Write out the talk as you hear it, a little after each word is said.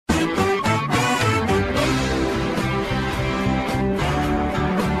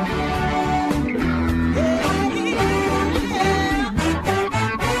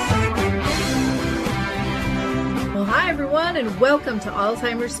to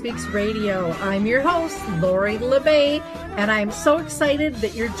Alzheimer's Speaks Radio. I'm your host, Lori LeBay, and I'm so excited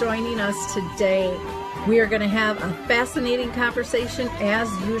that you're joining us today. We are going to have a fascinating conversation as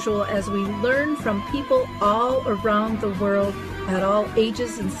usual as we learn from people all around the world at all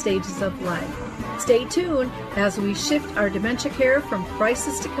ages and stages of life. Stay tuned as we shift our dementia care from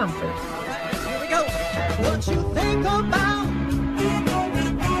crisis to comfort. Here we go. What you think about,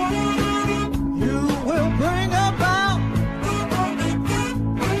 you will bring about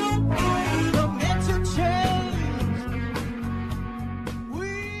dementia change.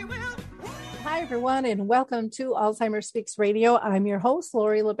 We will. Hi, everyone, and welcome to Alzheimer's Speaks Radio. I'm your host,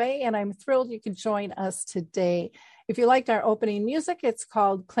 Lori LeBay, and I'm thrilled you could join us today. If you liked our opening music, it's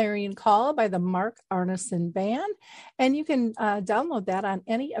called Clarion Call by the Mark Arneson Band, and you can download that on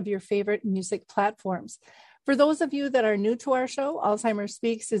any of your favorite music platforms. For those of you that are new to our show, Alzheimer's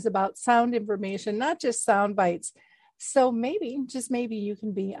Speaks is about sound information, not just sound bites. So maybe, just maybe, you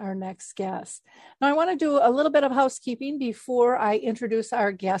can be our next guest. Now, I want to do a little bit of housekeeping before I introduce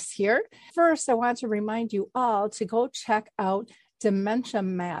our guests here. First, I want to remind you all to go check out Dementia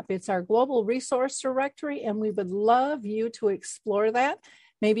Map. It's our global resource directory, and we would love you to explore that.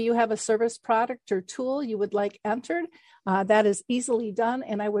 Maybe you have a service, product, or tool you would like entered. That is easily done,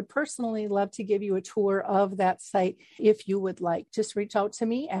 and I would personally love to give you a tour of that site if you would like. Just reach out to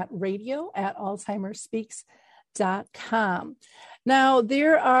me at radio@alzheimersspeaks.com. Now,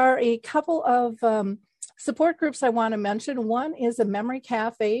 there are a couple of support groups I want to mention. One is a memory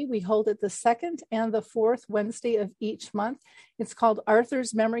cafe. We hold it the second and the fourth Wednesday of each month. It's called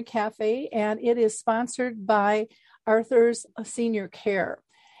Arthur's Memory Cafe, and it is sponsored by Arthur's Senior Care.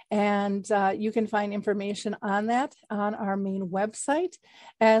 And you can find information on that on our main website,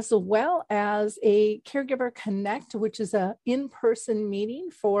 as well as a Caregiver Connect, which is an in-person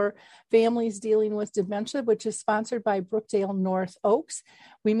meeting for families dealing with dementia, which is sponsored by Brookdale North Oaks.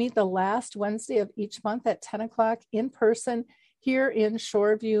 We meet the last Wednesday of each month at 10 o'clock in person here in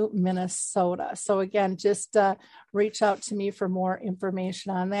Shoreview, Minnesota. So again, just reach out to me for more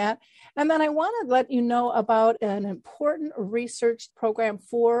information on that. And then I want to let you know about an important research program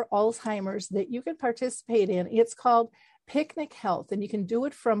for Alzheimer's that you can participate in. It's called Picnic Health, and you can do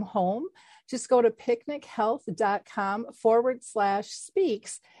it from home. Just go to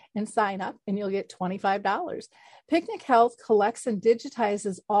picnichealth.com/speaks and sign up, and you'll get $25. Picnic Health collects and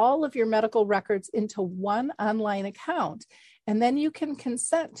digitizes all of your medical records into one online account. And then you can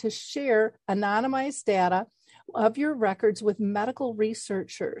consent to share anonymized data of your records with medical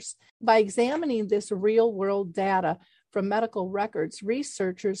researchers. By examining this real-world data from medical records,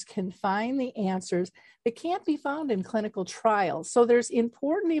 researchers can find the answers that can't be found in clinical trials. So there's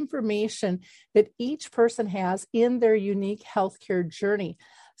important information that each person has in their unique healthcare journey.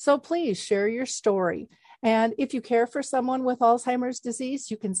 So please share your story. And if you care for someone with Alzheimer's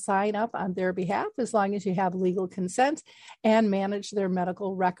disease, you can sign up on their behalf as long as you have legal consent and manage their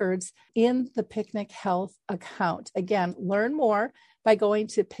medical records in the Picnic Health account. Again, learn more by going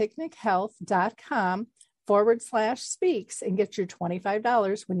to picnichealth.com/speaks and get your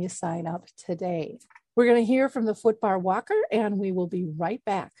 $25 when you sign up today. We're going to hear from the Footbar Walker, and we will be right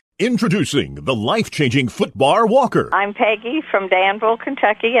back. Introducing the life-changing Footbar Walker. I'm Peggy from Danville,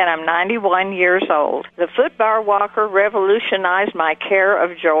 Kentucky, and I'm 91 years old. The Footbar Walker revolutionized my care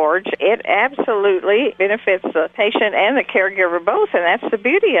of George. It absolutely benefits the patient and the caregiver both, and that's the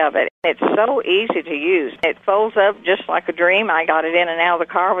beauty of it. It's so easy to use. It folds up just like a dream. I got it in and out of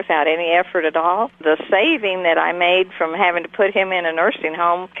the car without any effort at all. The saving that I made from having to put him in a nursing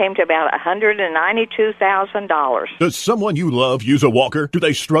home came to about $192,000. Does someone you love use a walker? Do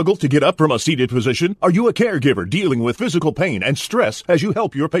they struggle to get up from a seated position? Are you a caregiver dealing with physical pain and stress as you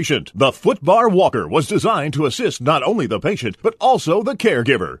help your patient? The Footbar Walker was designed to assist not only the patient, but also the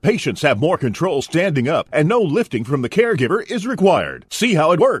caregiver. Patients have more control standing up, and no lifting from the caregiver is required. See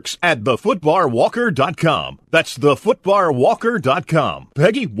how it works at thefootbarwalker.com. That's thefootbarwalker.com.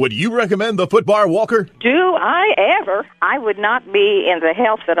 Peggy, would you recommend the Footbar Walker? Do I ever? I would not be in the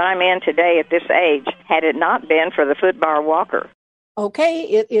health that I'm in today at this age had it not been for the Footbar Walker. Okay,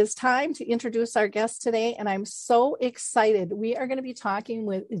 it is time to introduce our guest today, and I'm so excited. We are going to be talking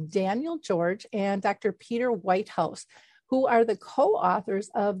with Daniel George and Dr. Peter Whitehouse, who are the co-authors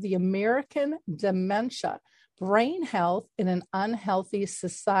of the American Dementia, Brain Health in an Unhealthy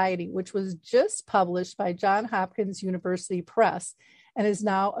Society, which was just published by Johns Hopkins University Press and is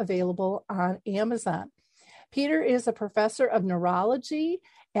now available on Amazon. Peter is a professor of neurology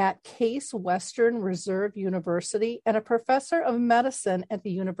at Case Western Reserve University and a professor of medicine at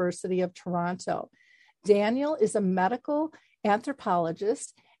the University of Toronto. Daniel is a medical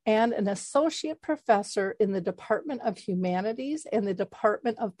anthropologist and an associate professor in the Department of Humanities and the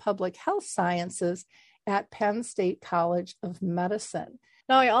Department of Public Health Sciences at Penn State College of Medicine.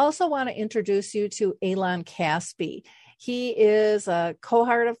 Now, I also want to introduce you to Alon Caspi. He is a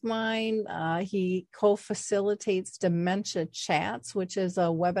cohort of mine. He co-facilitates Dementia Chats, which is a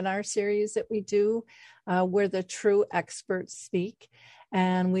webinar series that we do where the true experts speak.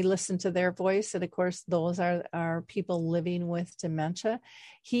 And we listen to their voice. And of course, those are people living with dementia.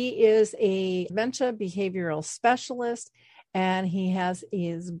 He is a dementia behavioral specialist, and he has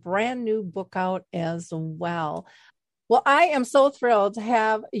his brand new book out as well. Well, I am so thrilled to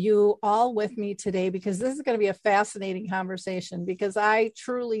have you all with me today, because this is going to be a fascinating conversation, because I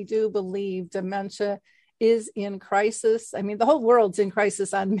truly do believe dementia is in crisis. I mean, the whole world's in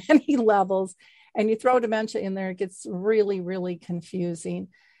crisis on many levels. And you throw dementia in there, it gets really, really confusing.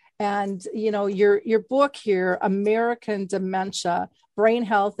 And, you know, your book here, American Dementia, Brain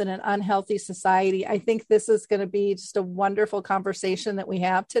Health in an Unhealthy Society, I think this is going to be just a wonderful conversation that we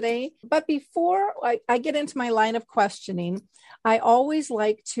have today. But before I get into my line of questioning, I always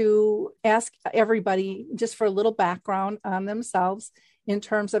like to ask everybody just for a little background on themselves in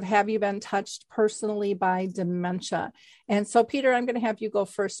terms of, have you been touched personally by dementia? And so, Peter, I'm going to have you go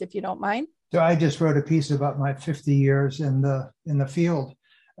first, if you don't mind. So I just wrote a piece about my 50 years in the field,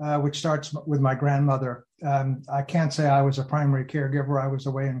 which starts with my grandmother. I can't say I was a primary caregiver. I was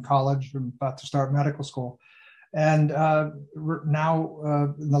away in college and about to start medical school. And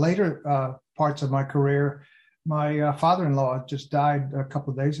now in the later parts of my career, my father-in-law just died a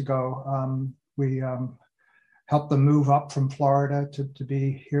couple of days ago. We helped them move up from Florida to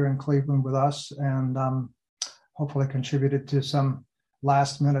be here in Cleveland with us, and hopefully contributed to some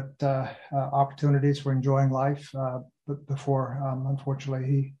last minute opportunities for enjoying life, but before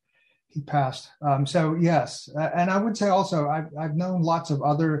unfortunately he passed. So yes, and I would say also I've known lots of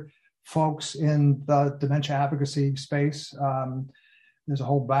other folks in the dementia advocacy space. There's a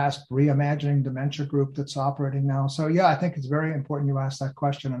whole vast reimagining dementia group that's operating now. So yeah, I think it's very important you asked that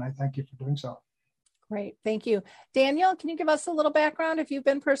question, and I thank you for doing so. Great, thank you. Daniel, can you give us a little background if you've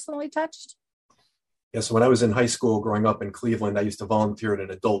been personally touched? Yeah, so when I was in high school growing up in Cleveland, I used to volunteer at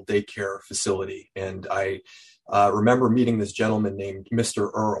an adult daycare facility. And I remember meeting this gentleman named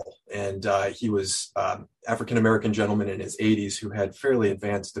Mr. Earl. And he was African-American gentleman in his 80s who had fairly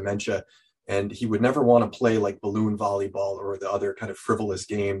advanced dementia. And he would never want to play like balloon volleyball or the other kind of frivolous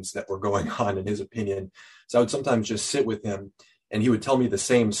games that were going on, in his opinion. So I would sometimes just sit with him, and he would tell me the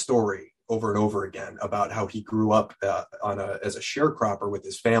same story over and over again about how he grew up as a sharecropper with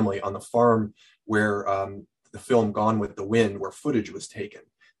his family on the farm where the film Gone with the Wind, where footage was taken.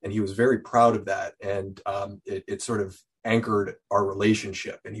 And he was very proud of that. And it sort of anchored our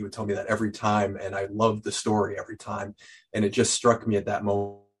relationship. And he would tell me that every time. And I loved the story every time. And it just struck me at that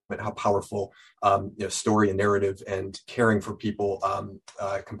moment how powerful story and narrative and caring for people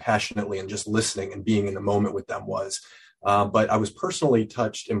compassionately and just listening and being in the moment with them was. But I was personally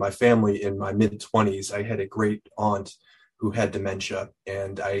touched in my family in my mid-20s. I had a great aunt who had dementia,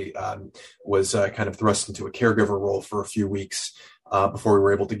 and I was kind of thrust into a caregiver role for a few weeks before we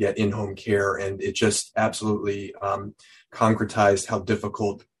were able to get in-home care. And it just absolutely concretized how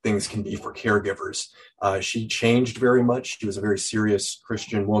difficult things can be for caregivers. She changed very much. She was a very serious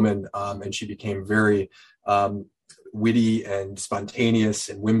Christian woman, and she became very witty and spontaneous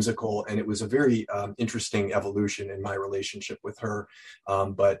and whimsical. And it was a very interesting evolution in my relationship with her.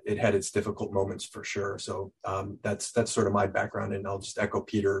 But it had its difficult moments for sure. So that's sort of my background. And I'll just echo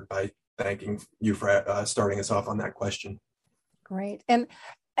Peter by thanking you for starting us off on that question. Great. And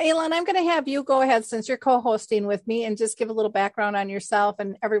Alon, I'm going to have you go ahead, since you're co-hosting with me, and just give a little background on yourself,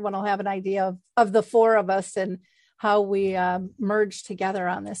 and everyone will have an idea of the four of us and how we merged together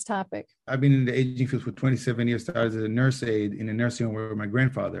on this topic. I've been in the aging field for 27 years, started as a nurse aide in a nursing home where my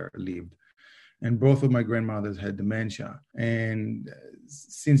grandfather lived. And both of my grandmothers had dementia. And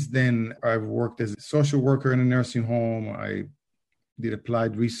since then, I've worked as a social worker in a nursing home. I did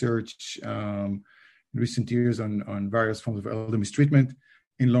applied research in recent years on various forms of elder mistreatment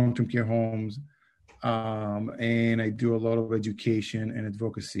in long-term care homes. And I do a lot of education and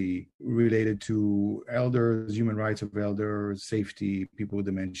advocacy related to elders, human rights of elders, safety, people with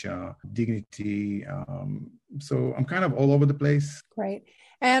dementia, dignity. So I'm kind of all over the place. Great.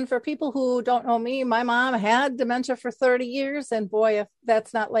 And for people who don't know me, my mom had dementia for 30 years. And boy, if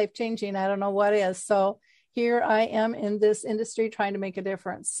that's not life-changing, I don't know what is. So here I am in this industry trying to make a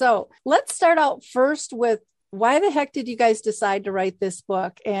difference. So let's start out first with, why the heck did you guys decide to write this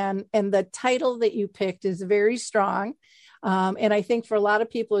book? And the title that you picked is very strong. And I think for a lot of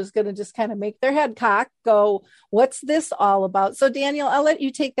people is going to just kind of make their head cock, go, what's this all about? So Daniel, I'll let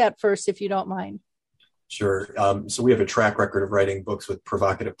you take that first, if you don't mind. Sure. So we have a track record of writing books with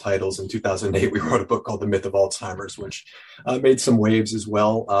provocative titles. In 2008, we wrote a book called The Myth of Alzheimer's, which made some waves as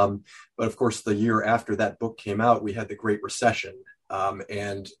well. But of course, the year after that book came out, we had the Great Recession.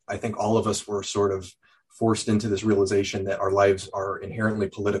 And I think all of us were sort of forced into this realization that our lives are inherently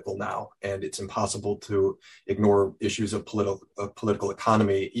political now, and it's impossible to ignore issues of political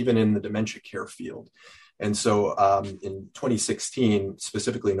economy, even in the dementia care field. And so in 2016,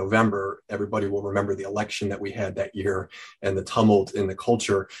 specifically November, everybody will remember the election that we had that year and the tumult in the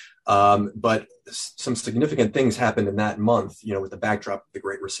culture. But some significant things happened in that month, with the backdrop of the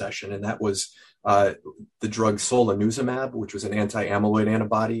Great Recession. And that was the drug solanezumab, which was an anti-amyloid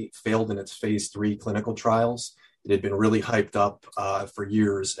antibody, failed in its phase 3 clinical trials. It had been really hyped up for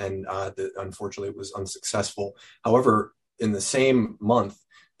years, and unfortunately it was unsuccessful. However, in the same month,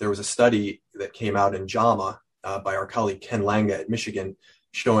 there was a study that came out in JAMA by our colleague Ken Langa at Michigan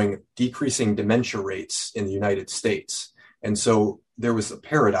showing decreasing dementia rates in the United States. And so there was a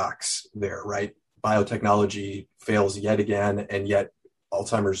paradox there, right? Biotechnology fails yet again, and yet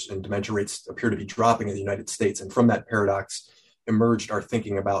Alzheimer's and dementia rates appear to be dropping in the United States. And from that paradox emerged our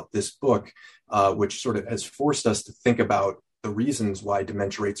thinking about this book, which sort of has forced us to think about the reasons why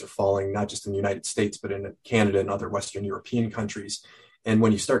dementia rates are falling, not just in the United States, but in Canada and other Western European countries. And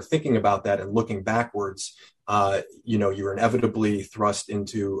when you start thinking about that and looking backwards, you're inevitably thrust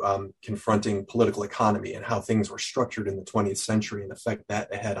into confronting political economy and how things were structured in the 20th century and the effect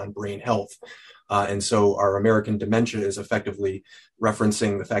that had on brain health. And so our American dementia is effectively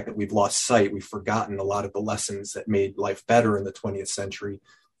referencing the fact that we've lost sight. We've forgotten a lot of the lessons that made life better in the 20th century.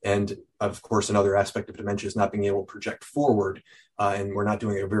 And of course, another aspect of dementia is not being able to project forward. And we're not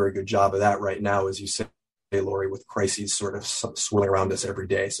doing a very good job of that right now, as you say, Lori, with crises sort of swirling around us every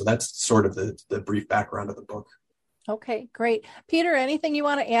day. So that's sort of the brief background of the book. Okay, great. Peter, anything you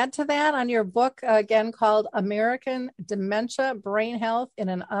want to add to that on your book, again, called American Dementia, Brain Health in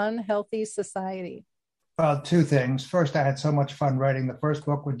an Unhealthy Society? Well, two things. First, I had so much fun writing the first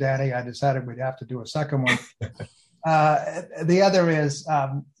book with Danny, I decided we'd have to do a second one. The other is,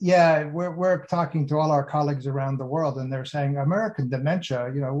 we're talking to all our colleagues around the world, and they're saying, American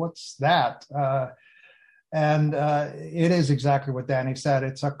dementia, what's that? And it is exactly what Danny said.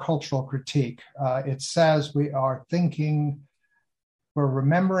 It's a cultural critique. It says we are thinking, we're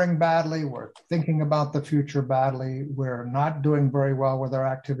remembering badly, we're thinking about the future badly, we're not doing very well with our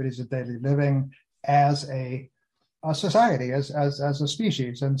activities of daily living as a society, as a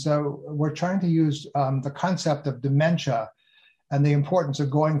species. And so we're trying to use the concept of dementia and the importance of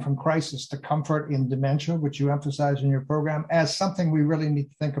going from crisis to comfort in dementia, which you emphasize in your program, as something we really need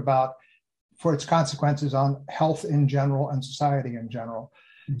to think about for its consequences on health in general and society in general.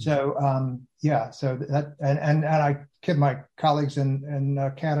 Mm-hmm. So and I kid my colleagues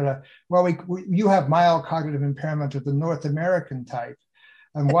in Canada, well, you have mild cognitive impairment of the North American type,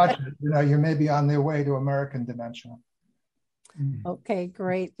 and watch it, you may be on their way to American dementia. Okay,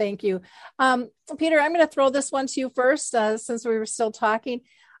 great. Thank you. Peter, I'm going to throw this one to you first, since we were still talking.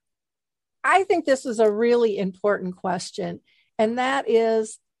 I think this is a really important question, and that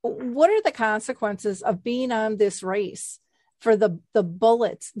is, what are the consequences of being on this race for the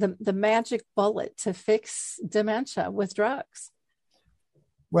bullet, the magic bullet to fix dementia with drugs?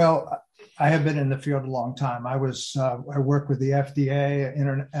 Well, I have been in the field a long time. I worked with the FDA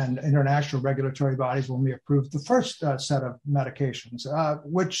and international regulatory bodies when we approved the first set of medications,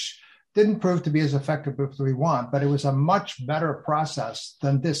 which didn't prove to be as effective as we want, but it was a much better process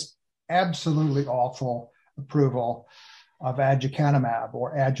than this absolutely awful approval of aducanumab,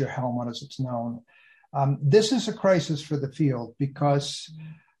 or Aduhelm as it's known. This is a crisis for the field because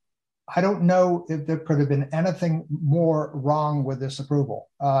I don't know if there could have been anything more wrong with this approval.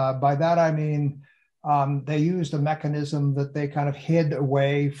 By that, I mean, they used a mechanism that they kind of hid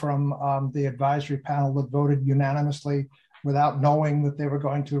away from the advisory panel that voted unanimously without knowing that they were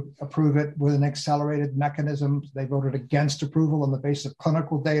going to approve it with an accelerated mechanism. They voted against approval on the basis of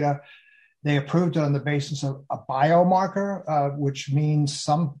clinical data. They approved it on the basis of a biomarker, which means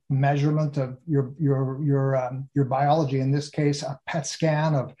some measurement of your biology. In this case, a PET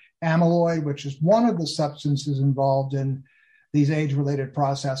scan of amyloid, which is one of the substances involved in these age-related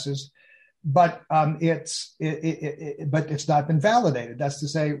processes. But it's not been validated. That's to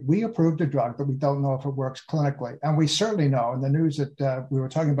say, we approved a drug, but we don't know if it works clinically. And we certainly know, in the news that we were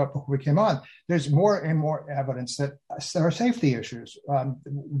talking about before we came on, there's more and more evidence that there are safety issues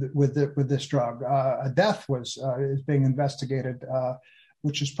with this drug. A death is being investigated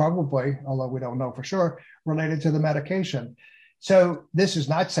which is probably, although we don't know for sure, related to the medication. So this is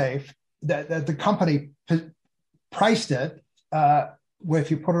not safe. That the company priced it,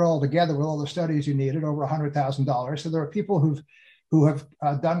 if you put it all together with all the studies you needed, over $100,000. So there are people who have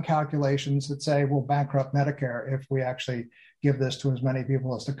done calculations that say we'll bankrupt Medicare if we actually give this to as many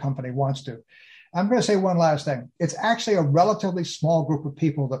people as the company wants to. I'm going to say one last thing. It's actually a relatively small group of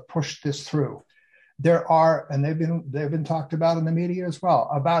people that pushed this through. There are, and they've been talked about in the media as well,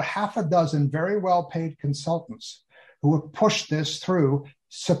 about half a dozen very well-paid consultants who have pushed this through,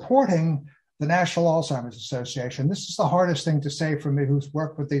 supporting the National Alzheimer's Association. This is the hardest thing to say for me, who's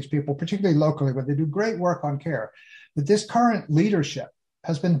worked with these people, particularly locally, but they do great work on care. But this current leadership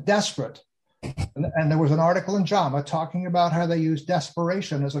has been desperate. And there was an article in JAMA talking about how they use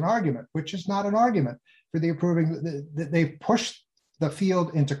desperation as an argument, which is not an argument for the approving. They've pushed the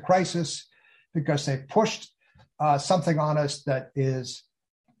field into crisis because they pushed something on us that is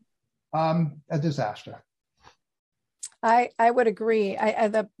a disaster. I would agree.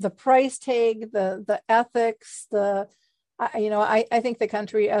 The price tag, the ethics, I think the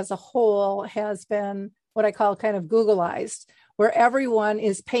country as a whole has been what I call kind of Googleized, where everyone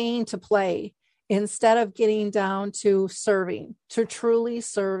is paying to play instead of getting down to serving, to truly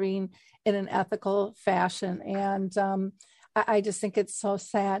serving in an ethical fashion. And I just think it's so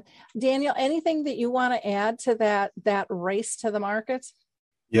sad. Daniel, anything that you want to add to that race to the markets?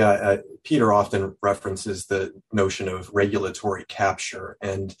 Yeah, Peter often references the notion of regulatory capture,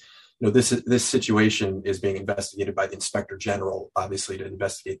 and this situation is being investigated by the Inspector General, obviously, to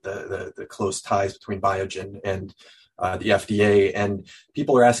investigate the close ties between Biogen and the FDA. And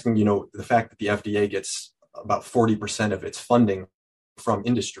people are asking, the fact that the FDA gets about 40% of its funding from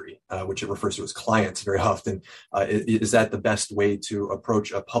industry, which it refers to as clients very often, is that the best way to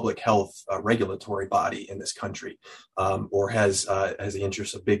approach a public health regulatory body in this country? Or has the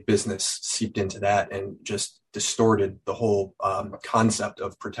interest of big business seeped into that and just distorted the whole concept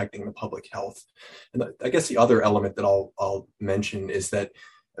of protecting the public health? And I guess the other element that I'll mention is that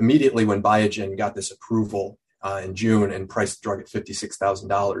immediately when Biogen got this approval in June and priced the drug at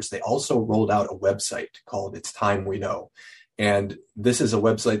 $56,000, they also rolled out a website called It's Time We Know. And this is a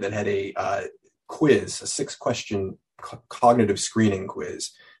website that had a quiz, a 6-question cognitive screening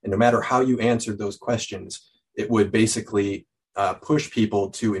quiz. And no matter how you answered those questions, it would basically push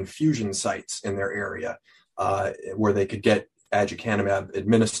people to infusion sites in their area where they could get aducanumab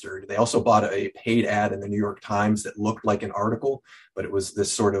administered. They also bought a paid ad in the New York Times that looked like an article, but it was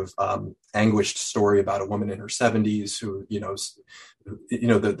this sort of anguished story about a woman in her 70s who,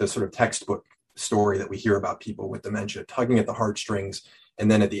 the sort of textbook story that we hear about people with dementia, tugging at the heartstrings.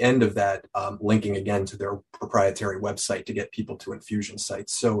 And then at the end of that, linking again to their proprietary website to get people to infusion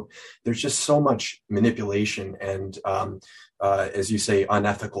sites. So there's just so much manipulation and, as you say,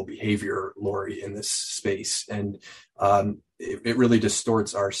 unethical behavior, Lori, in this space. And it really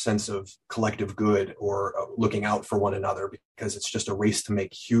distorts our sense of collective good or looking out for one another, because it's just a race to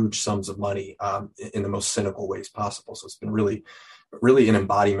make huge sums of money in the most cynical ways possible. So it's been really an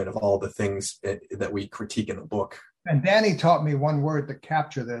embodiment of all the things that we critique in the book. And Danny taught me one word to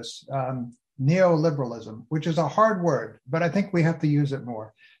capture this, neoliberalism, which is a hard word, but I think we have to use it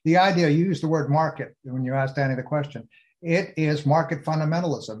more. The idea, you used the word market when you asked Danny the question. It is market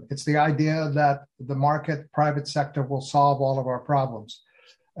fundamentalism. It's the idea that the market, private sector will solve all of our problems.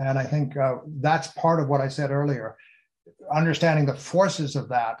 And I think that's part of what I said earlier. Understanding the forces of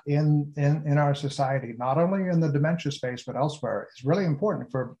that in our society, not only in the dementia space, but elsewhere, is really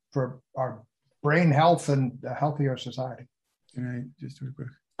important for our brain health and a healthier society. Can I just real quick?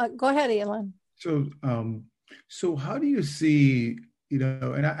 Go ahead, Elon. So how do you see,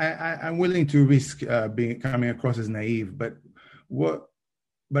 and I'm willing to risk coming across as naive, but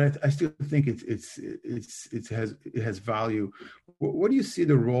I still think it has value. What do you see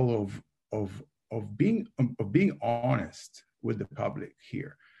the role of being honest with the public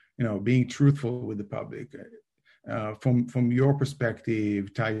here, being truthful with the public, from your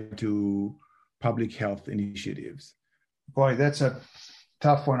perspective tied to public health initiatives? Boy, that's a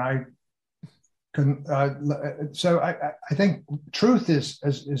tough one. I think truth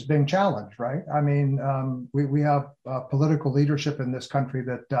is being challenged, right? I mean, we have political leadership in this country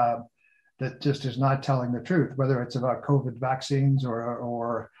that just is not telling the truth, whether it's about COVID vaccines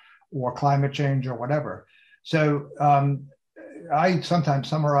or climate change or whatever. So I sometimes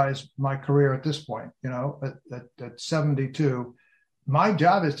summarize my career at this point, at 72, my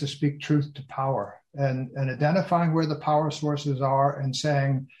job is to speak truth to power and identifying where the power sources are and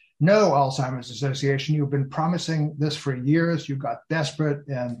saying, no, Alzheimer's Association, you've been promising this for years. You got desperate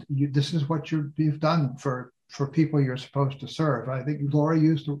and this is what you've done for for people you're supposed to serve. I think Laura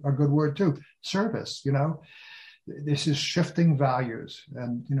used a good word too, service. This is shifting values,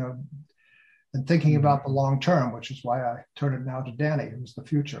 and and thinking about the long term, which is why I turn it now to Danny, who's the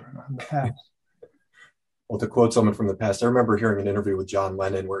future and the past. Well, to quote someone from the past, I remember hearing an interview with John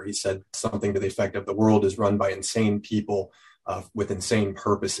Lennon where he said something to the effect of, the world is run by insane people with insane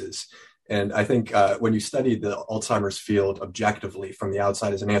purposes. And I think when you study the Alzheimer's field objectively from the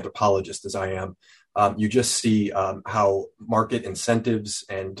outside as an anthropologist, as I am, you just see how market incentives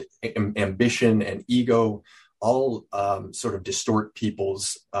and ambition and ego all sort of distort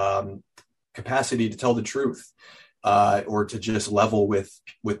people's capacity to tell the truth. Or to just level with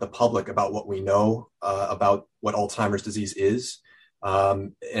the public about what we know about what Alzheimer's disease is,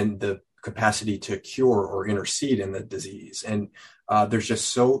 and the capacity to cure or intercede in the disease. And there's just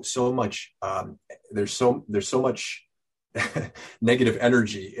so much there's so much negative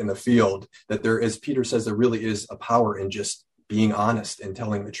energy in the field that there, as Peter says, there really is a power in just being honest and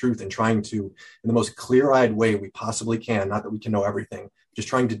telling the truth and trying to, in the most clear-eyed way we possibly can, not that we can know everything, just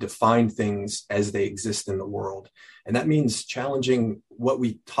trying to define things as they exist in the world. And that means challenging what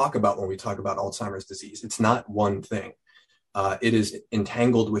we talk about when we talk about Alzheimer's disease. It's not one thing. It is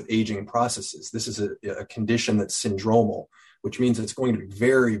entangled with aging processes. This is a condition that's syndromal, which means it's going to be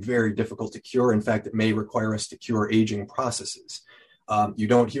very, very difficult to cure. In fact, it may require us to cure aging processes. You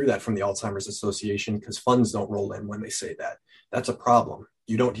don't hear that from the Alzheimer's Association because funds don't roll in when they say that. That's a problem.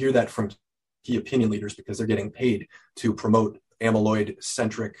 You don't hear that from key opinion leaders because they're getting paid to promote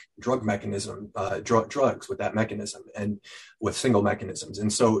amyloid-centric drug mechanism, drugs with that mechanism and with single mechanisms.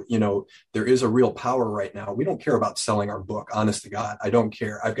 And so, there is a real power right now. We don't care about selling our book, honest to God. I don't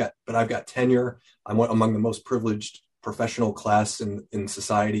care. I've got tenure. I'm among the most privileged professional class in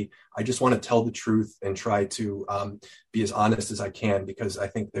society. I just want to tell the truth and try to be as honest as I can, because I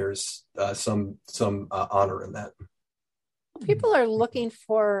think there's some honor in that. People are looking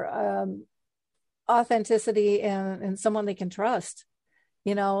for authenticity and someone they can trust,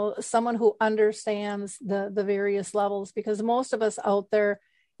 someone who understands the various levels, because most of us out there,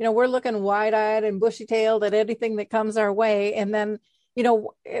 we're looking wide-eyed and bushy-tailed at anything that comes our way. And then,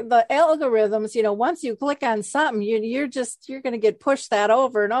 the algorithms, once you click on something, you're going to get pushed that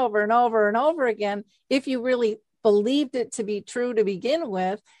over and over and over and over again. If you really believed it to be true to begin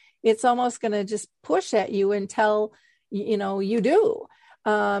with, it's almost going to just push at you until, you do.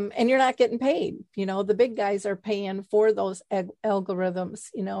 And you're not getting paid. The big guys are paying for those algorithms,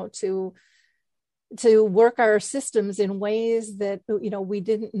 to work our systems in ways that, we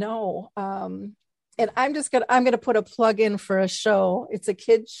didn't know. And I'm going to put a plug in for a show. It's a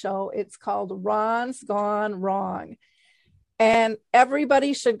kid's show. It's called Ron's Gone Wrong. And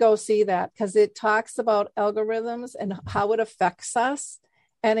everybody should go see that, because it talks about algorithms and how it affects us.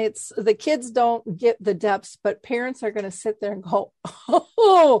 And it's, the kids don't get the depths, but parents are going to sit there and go,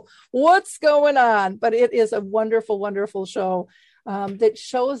 oh, what's going on? But it is a wonderful, wonderful show that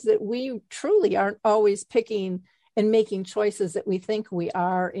shows that we truly aren't always picking and making choices that we think we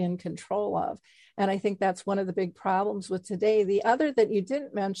are in control of. And I think that's one of the big problems with today. The other that you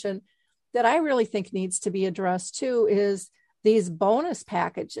didn't mention that I really think needs to be addressed too is these bonus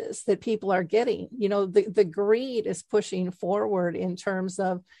packages that people are getting. The greed is pushing forward in terms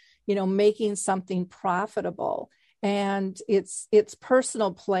of, making something profitable, and it's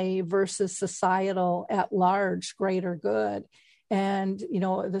personal play versus societal at large greater good. And,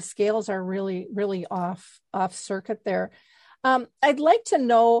 the scales are really, really off circuit there. I'd like to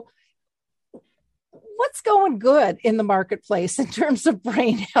know what's going good in the marketplace in terms of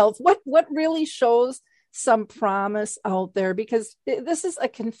brain health. What really shows some promise out there, because this is a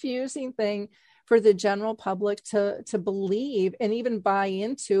confusing thing for the general public to believe and even buy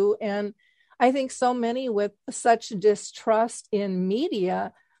into. And I think so many with such distrust in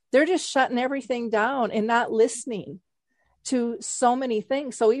media, they're just shutting everything down and not listening to so many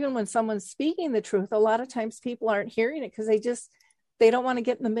things. So even when someone's speaking the truth, a lot of times people aren't hearing it because they don't want to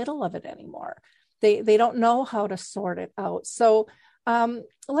get in the middle of it anymore. They don't know how to sort it out. So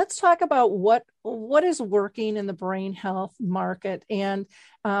let's talk about what is working in the brain health market. And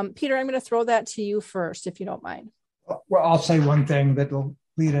Peter, I'm going to throw that to you first, if you don't mind. Well, I'll say one thing that will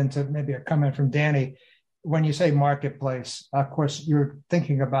lead into maybe a comment from Danny. When you say marketplace, of course, you're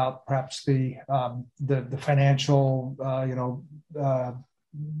thinking about perhaps the financial,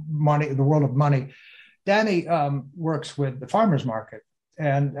 money, the world of money. Danny works with the farmers market.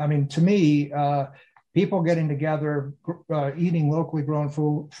 And I mean, to me, people getting together, eating locally grown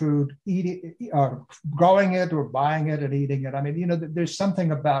food, growing it or buying it and eating it. I mean, there's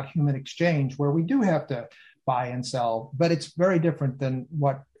something about human exchange where we do have to buy and sell, but it's very different than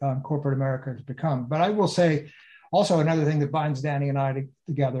what corporate America has become. But I will say also another thing that binds Danny and I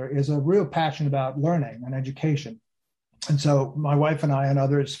together is a real passion about learning and education. And so my wife and I and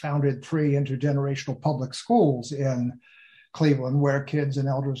others founded 3 intergenerational public schools in Cleveland, where kids and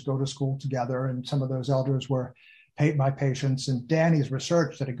elders go to school together. And some of those elders were my patients. And Danny's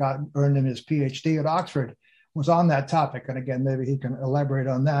research that he earned in his PhD at Oxford was on that topic. And again, maybe he can elaborate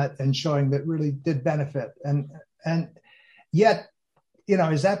on that, and showing that really did benefit. And yet,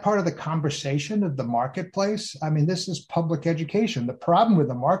 is that part of the conversation of the marketplace? I mean, this is public education. The problem with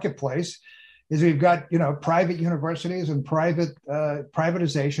the marketplace is we've got, private universities and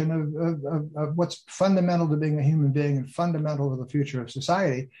privatization of what's fundamental to being a human being and fundamental to the future of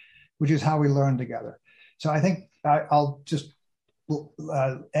society, which is how we learn together. So I think I'll just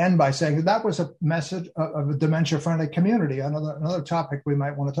end by saying that was a message of a dementia-friendly community. Another topic we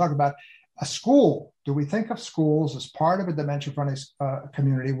might want to talk about, a school. Do we think of schools as part of a dementia-friendly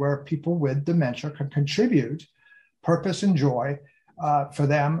community where people with dementia can contribute purpose and joy for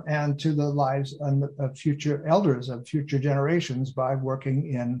them and to the lives of future elders of future generations by working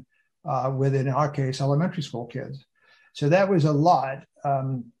in our case, elementary school kids. So that was a lot.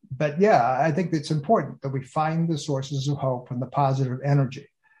 But yeah, I think it's important that we find the sources of hope and the positive energy,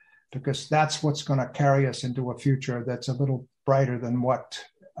 because that's what's going to carry us into a future that's a little brighter than what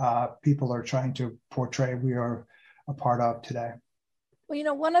people are trying to portray we are a part of today.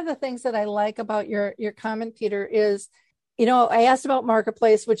 Well, one of the things that I like about your comment, Peter, is, I asked about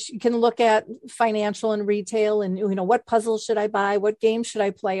marketplace, which you can look at financial and retail and, what puzzles should I buy? What games should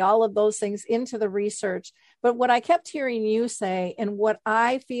I play? All of those things into the research. But what I kept hearing you say, and what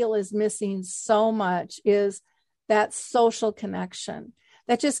I feel is missing so much, is that social connection,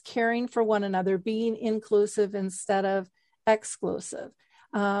 that just caring for one another, being inclusive instead of exclusive,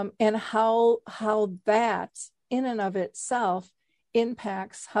 and how that in and of itself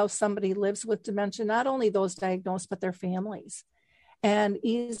impacts how somebody lives with dementia, not only those diagnosed, but their families, and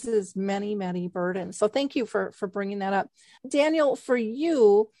eases many, many burdens. So thank you for bringing that up. Daniel, for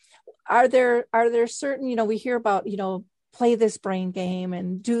you, are there certain, we hear about, play this brain game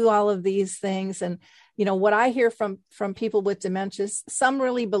and do all of these things. And, what I hear from people with dementia, some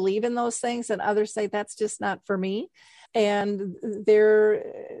really believe in those things and others say that's just not for me. And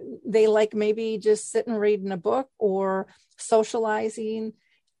they like maybe just sitting reading a book or socializing.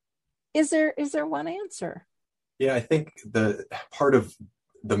 Is there one answer? Yeah, I think the part of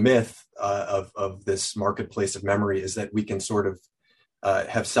the myth of this marketplace of memory is that we can sort of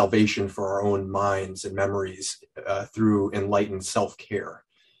have salvation for our own minds and memories through enlightened self-care.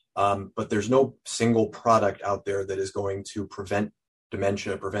 But there's no single product out there that is going to prevent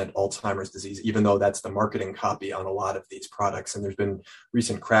dementia, prevent Alzheimer's disease, even though that's the marketing copy on a lot of these products. And there's been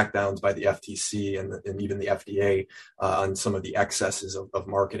recent crackdowns by the FTC and even the FDA on some of the excesses of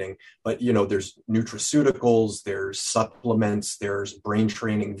marketing. But, there's nutraceuticals, there's supplements, there's brain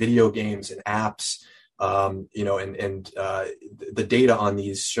training video games and apps, the data on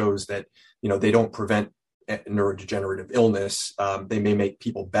these shows that, they don't prevent neurodegenerative illness. They may make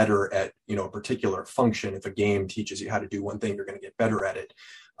people better at, a particular function. If a game teaches you how to do one thing, you're going to get better at it.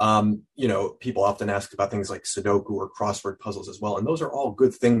 People often ask about things like Sudoku or crossword puzzles as well. And those are all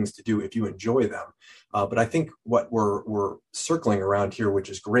good things to do if you enjoy them. But I think what we're circling around here, which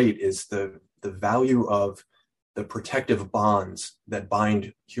is great, is the value of the protective bonds that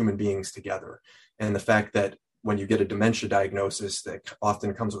bind human beings together. And the fact that when you get a dementia diagnosis, that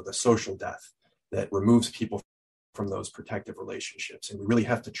often comes with a social death that removes people from those protective relationships. And we really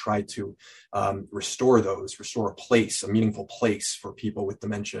have to try to restore a place, a meaningful place for people with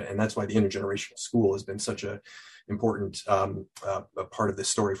dementia. And that's why the intergenerational school has been such a important a part of this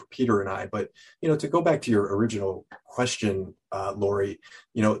story for Peter and I. But, to go back to your original question, Lori,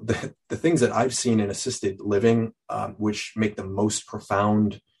 the things that I've seen in assisted living, which make the most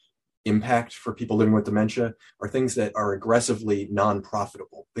profound impact for people living with dementia, are things that are aggressively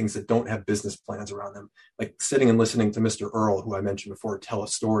non-profitable, things that don't have business plans around them, like sitting and listening to Mr. Earl, who I mentioned before, tell a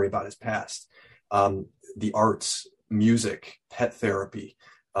story about his past, the arts, music, pet therapy,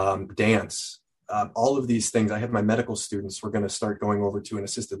 dance, all of these things. I have my medical students, we're going to start going over to an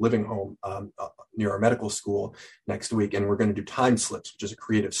assisted living home near our medical school next week, and we're going to do time slips, which is a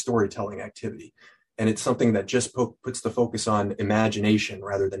creative storytelling activity. And it's something that just puts the focus on imagination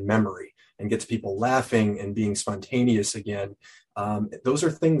rather than memory and gets people laughing and being spontaneous again. Those are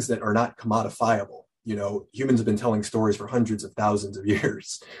things that are not commodifiable. Humans have been telling stories for hundreds of thousands of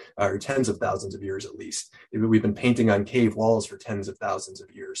years, or tens of thousands of years at least. We've been painting on cave walls for tens of thousands of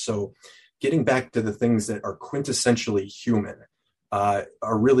years. So getting back to the things that are quintessentially human are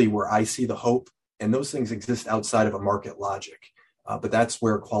really where I see the hope And those things exist outside of a market logic. But that's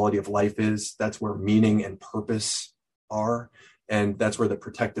where quality of life is. That's where meaning and purpose are. And that's where the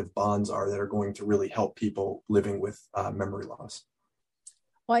protective bonds are that are going to really help people living with memory loss.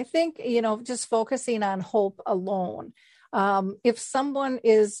 Well, I think, just focusing on hope alone, if someone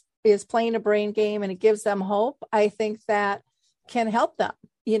is playing a brain game and it gives them hope, I think that can help them,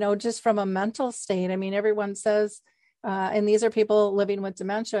 just from a mental state. I mean, everyone says, and these are people living with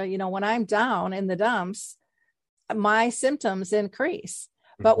dementia, when I'm down in the dumps, my symptoms increase.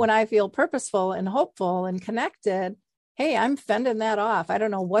 But when I feel purposeful and hopeful and connected, hey, I'm fending that off. I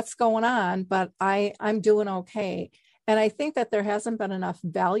don't know what's going on, but I'm doing okay. And I think that there hasn't been enough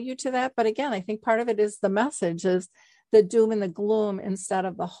value to that. But again, I think part of it is the message is the doom and the gloom instead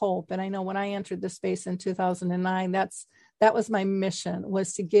of the hope. And I know when I entered the space in 2009, that was my mission,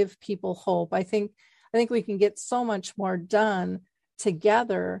 was to give people hope. I think we can get so much more done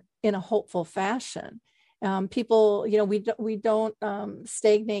together in a hopeful fashion. People, we don't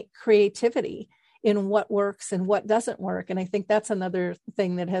stagnate creativity in what works and what doesn't work. And I think that's another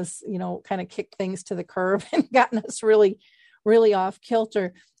thing that has, kind of kicked things to the curb and gotten us really, really off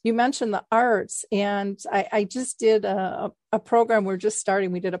kilter. You mentioned the arts, and I just did a program. We're just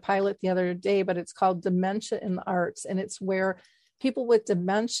starting. We did a pilot the other day, but it's called Dementia in the Arts. And it's where people with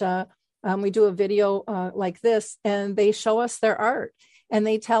dementia, we do a video like this, and they show us their art. And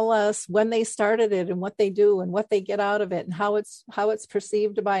they tell us when they started it and what they do and what they get out of it and how it's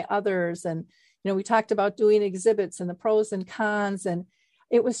perceived by others. And, we talked about doing exhibits and the pros and cons. And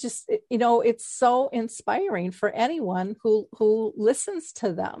it was just, it's so inspiring for anyone who listens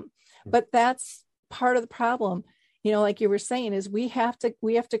to them. But that's part of the problem, like you were saying, is we have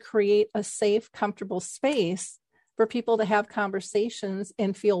to create a safe, comfortable space for people to have conversations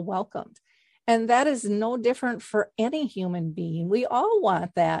and feel welcomed. And that is no different for any human being. We all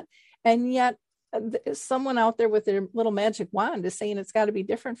want that. And yet someone out there with their little magic wand is saying it's got to be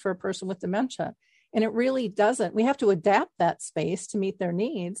different for a person with dementia. And it really doesn't. We have to adapt that space to meet their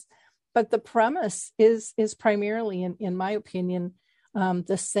needs. But the premise is primarily, in my opinion,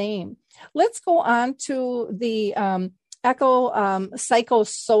 the same. Let's go on to the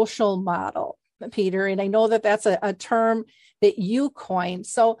psychosocial model, Peter. And I know that that's a term that you coined.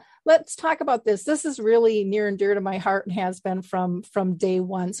 So let's talk about this. This is really near and dear to my heart and has been from day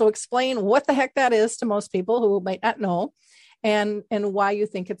one. So explain what the heck that is to most people who might not know, and why you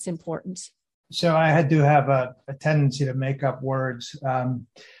think it's important. So I had to have a tendency to make up words. Maybe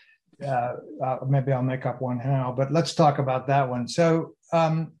I'll make up one now, but let's talk about that one. So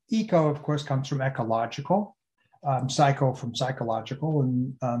eco, of course, comes from ecological, psycho from psychological,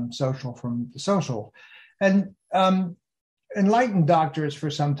 and social from social. And enlightened doctors for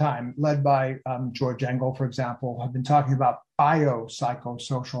some time, led by George Engel, for example, have been talking about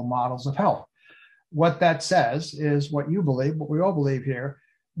biopsychosocial models of health. What that says is what you believe, what we all believe here,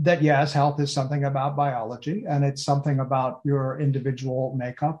 that yes, health is something about biology, and it's something about your individual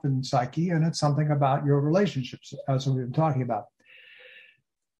makeup and psyche, and it's something about your relationships, as we've been talking about.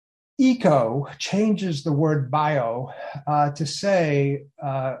 Eco changes the word bio to say,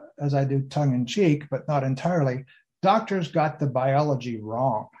 as I do tongue in cheek, but not entirely, doctors got the biology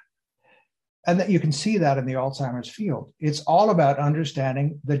wrong. And that you can see that in the Alzheimer's field. It's all about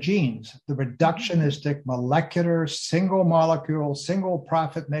understanding the genes, the reductionistic, molecular, single molecule, single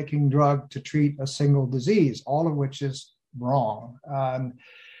profit-making drug to treat a single disease, all of which is wrong.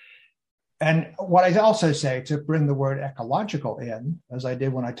 And what I also say, to bring the word ecological in, as I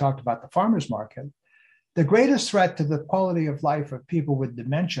did when I talked about the farmer's market, the greatest threat to the quality of life of people with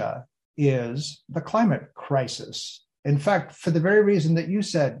dementia is the climate crisis. In fact, for the very reason that you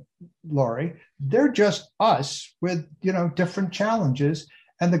said, Lori, they're just us with, different challenges.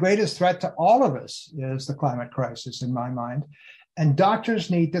 And the greatest threat to all of us is the climate crisis, in my mind. And doctors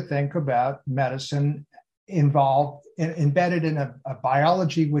need to think about medicine embedded in a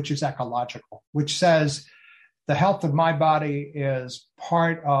biology which is ecological, which says the health of my body is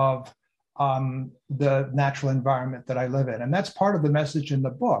part of the natural environment that I live in. And that's part of the message in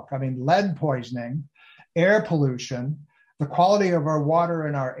the book. I mean, lead poisoning, air pollution, the quality of our water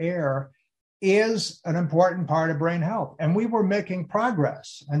and our air is an important part of brain health. And we were making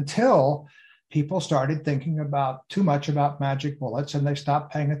progress until people started thinking about too much about magic bullets, and they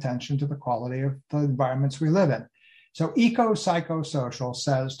stopped paying attention to the quality of the environments we live in. So eco-psychosocial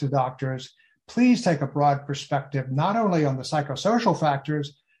says to doctors, please take a broad perspective, not only on the psychosocial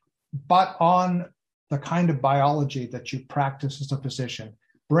factors, but on the kind of biology that you practice as a physician.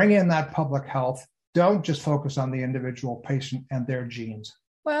 Bring in that public health. Don't just focus on the individual patient and their genes.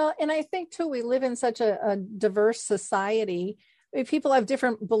 Well, and I think too, we live in such a diverse society people have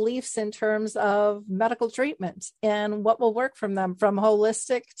different beliefs in terms of medical treatment and what will work from them, from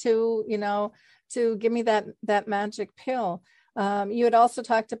holistic to, to give me that magic pill. You had also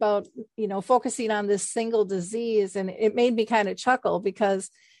talked about, focusing on this single disease, and it made me kind of chuckle because,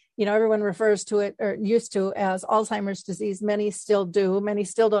 everyone refers to it, or used to, as Alzheimer's disease. Many still do. Many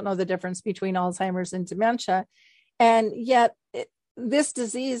still don't know the difference between Alzheimer's and dementia. And yet this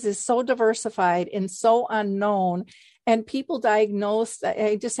disease is so diversified and so unknown, and people diagnosed.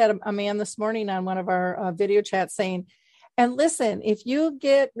 I just had a man this morning on one of our video chats saying, and listen, if you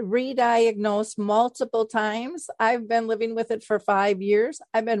get re-diagnosed multiple times, I've been living with it for 5 years,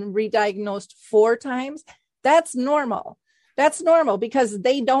 I've been re-diagnosed 4 times, that's normal. That's normal because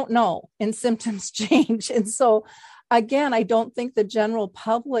they don't know and symptoms change. And so, again, I don't think the general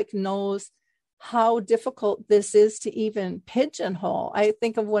public knows how difficult this is to even pigeonhole. I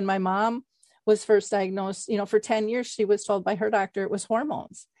think of when my mom was first diagnosed, for 10 years, she was told by her doctor it was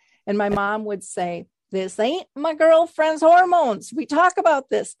hormones. And my mom would say, this ain't my girlfriend's hormones. We talk about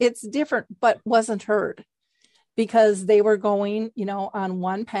this. It's different, but wasn't heard because they were going, on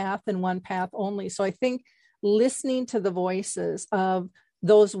one path and one path only. So I think listening to the voices of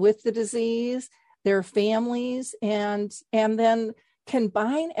those with the disease, their families, and then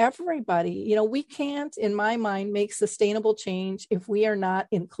combine everybody. We can't, in my mind, make sustainable change if we are not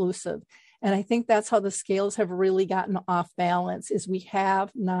inclusive. And I think that's how the scales have really gotten off balance, is we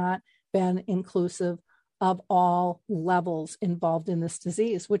have not been inclusive of all levels involved in this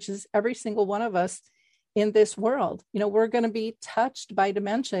disease, which is every single one of us in this world. We're going to be touched by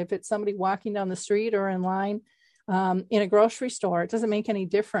dementia. If it's somebody walking down the street or in line in a grocery store, it doesn't make any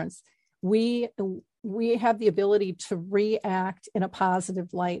difference. We have the ability to react in a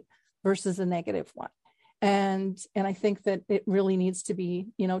positive light versus a negative one. And I think that it really needs to be,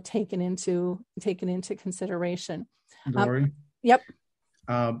 taken into consideration. Lori? Yep.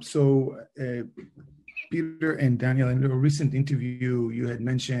 So Peter and Daniel, in a recent interview, you had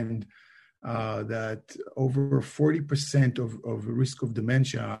mentioned that over 40% of risk of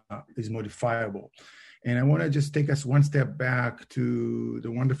dementia is modifiable. And I want to just take us one step back to the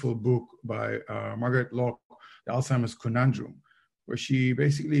wonderful book by Margaret Lock, The Alzheimer's Conundrum, where she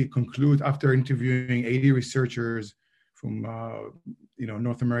basically concludes, after interviewing 80 researchers from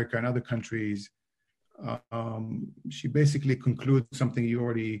North America and other countries, she basically concludes something you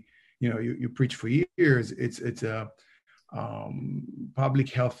already, you preach for years. It's a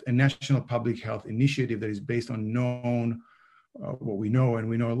national public health initiative that is based on known what we know, and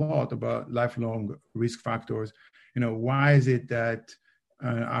we know a lot about lifelong risk factors. Why is it that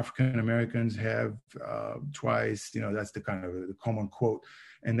African Americans have twice, that's the kind of the common quote,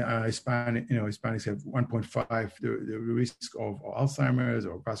 and Hispanics have 1.5 the risk of Alzheimer's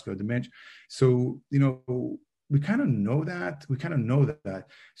or vascular dementia. So, we kind of know that.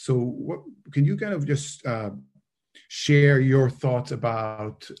 So what can you kind of just share your thoughts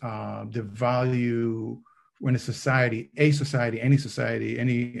about the value when any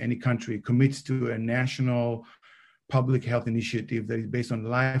country commits to a national public health initiative that is based on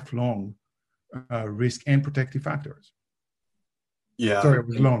lifelong risk and protective factors? Yeah. Sorry, it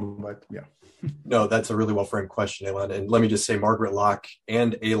was long, but yeah. No, that's a really well-framed question, Elon. And let me just say, Margaret Lock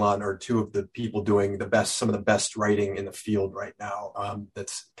and Elon are two of the people doing some of the best writing in the field right now.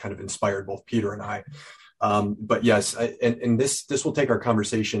 That's kind of inspired both Peter and I. But yes, and this will take our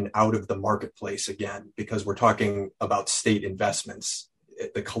conversation out of the marketplace again, because we're talking about state investments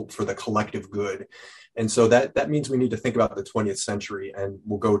for the collective good. And so that means we need to think about the 20th century, and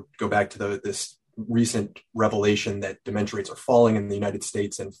we'll go back to this recent revelation that dementia rates are falling in the United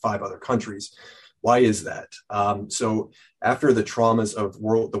States and 5 other countries. Why is that? So after the traumas of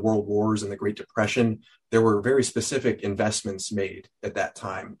the world wars and the Great Depression, there were very specific investments made at that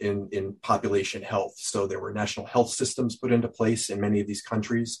time in population health. So there were national health systems put into place in many of these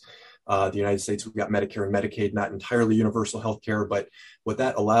countries. The United States, we've got Medicare and Medicaid, not entirely universal health care, but what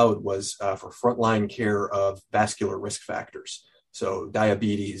that allowed was for frontline care of vascular risk factors. So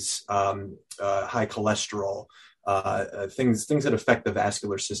diabetes, high cholesterol, things that affect the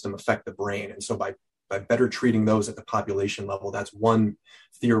vascular system, affect the brain. And so by better treating those at the population level, that's one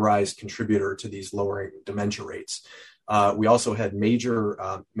theorized contributor to these lowering dementia rates. We also had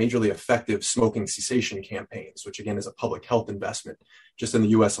majorly effective smoking cessation campaigns, which again is a public health investment. Just in the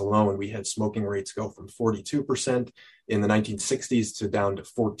US alone, we had smoking rates go from 42% in the 1960s to down to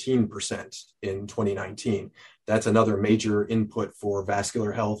 14% in 2019. That's another major input for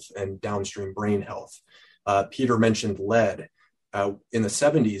vascular health and downstream brain health. Peter mentioned lead. In the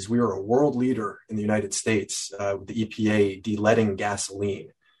 70s, we were a world leader in the United States with the EPA de-leading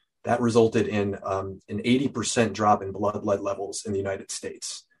gasoline. That resulted in an 80% drop in blood lead levels in the United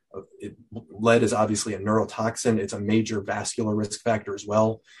States. Lead is obviously a neurotoxin. It's a major vascular risk factor as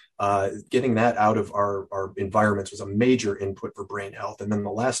well. Getting that out of our environments was a major input for brain health. And then the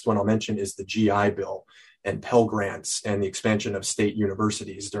last one I'll mention is the GI Bill and Pell Grants and the expansion of state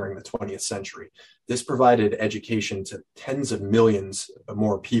universities during the 20th century. This provided education to tens of millions of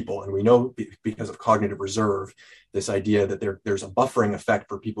more people. And we know because of cognitive reserve, this idea that there's a buffering effect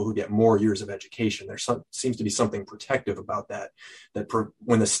for people who get more years of education. There seems to be something protective about that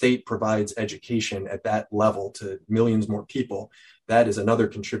when the state provides education at that level to millions more people, that is another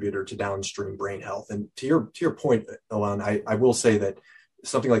contributor to downstream brain health. And to your point, Ilan, I will say that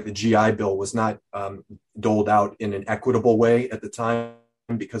something like the GI Bill was not doled out in an equitable way at the time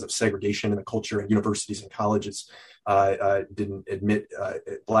because of segregation in the culture, and universities and colleges didn't admit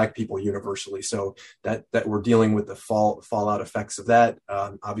Black people universally. So that we're dealing with the fallout effects of that.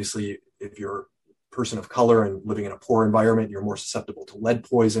 Obviously, if you're a person of color and living in a poor environment, you're more susceptible to lead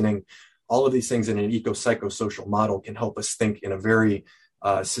poisoning. All of these things in an eco-psychosocial model can help us think in a very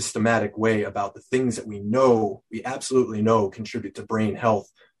systematic way about the things that we absolutely know contribute to brain health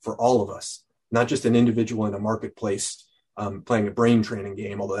for all of us, not just an individual in a marketplace playing a brain training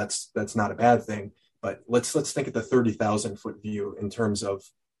game, although that's not a bad thing. But let's think at the 30,000-foot view in terms of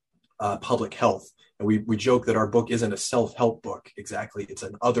public health. And we joke that our book isn't a self-help book exactly; it's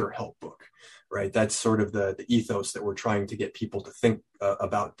an other help book, right? That's sort of the ethos that we're trying to get people to think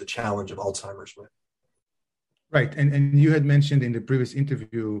about the challenge of Alzheimer's with. Right, and you had mentioned in the previous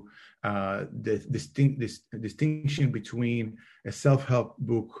interview this distinction between a self-help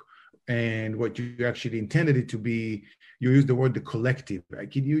book and what you actually intended it to be. You used the word the collective. Right?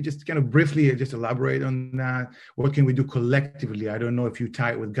 Can you just kind of briefly just elaborate on that? What can we do collectively? I don't know if you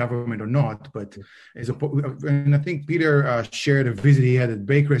tie it with government or not, but and I think Peter shared a visit he had at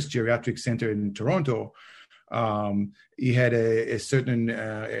Baycrest Geriatric Center in Toronto. He had a certain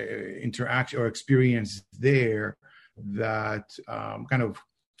interaction or experience there that kind of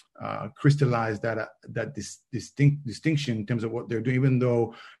crystallized that distinction in terms of what they're doing, even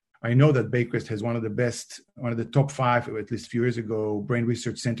though I know that Baycrest has one of the top 5, or at least a few years ago, brain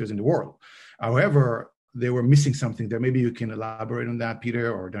research centers in the world. However, they were missing something there. Maybe you can elaborate on that,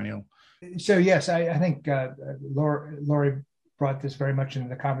 Peter or Daniel. So yes, I think Lori brought this very much into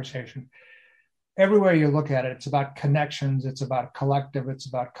the conversation. Everywhere you look at it, it's about connections, it's about collective, it's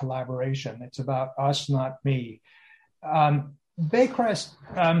about collaboration, it's about us, not me. Baycrest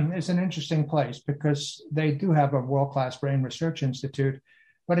is an interesting place because they do have a world-class brain research institute,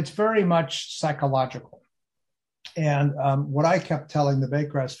 but it's very much psychological. And what I kept telling the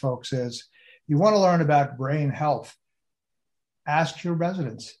Baycrest folks is, you want to learn about brain health, ask your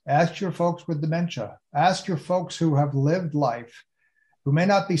residents, ask your folks with dementia, ask your folks who have lived life, who may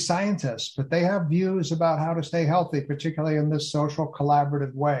not be scientists, but they have views about how to stay healthy, particularly in this social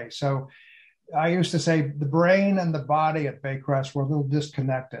collaborative way. So I used to say the brain and the body at Baycrest were a little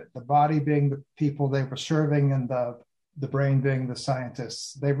disconnected, the body being the people they were serving and the brain being the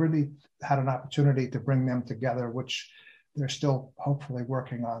scientists. They really had an opportunity to bring them together, which they're still hopefully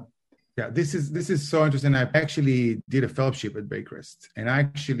working on. Yeah, this is so interesting. I actually did a fellowship at Baycrest, and I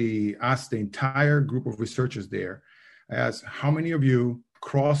actually asked the entire group of researchers there, I asked, how many of you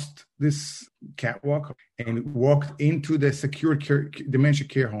crossed this catwalk and walked into the secure dementia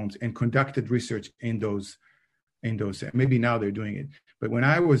care homes and conducted research in those? Maybe now they're doing it, but when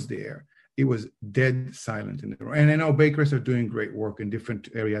I was there, it was dead silent in the room. And I know Baycrest are doing great work in different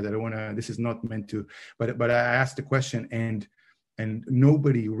areas. This is not meant to, but I asked the question and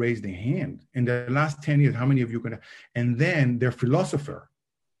nobody raised a hand. In the last 10 years, how many of you can? And then the philosopher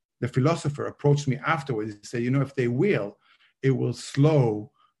approached me afterwards and said, if they will, it will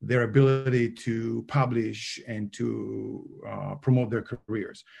slow their ability to publish and to promote their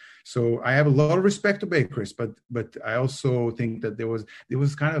careers. So I have a lot of respect to Baycrest, but I also think that there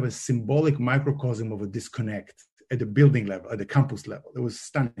was kind of a symbolic microcosm of a disconnect at the building level, at the campus level. It was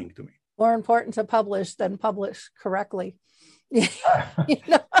stunning to me. More important to publish than publish correctly.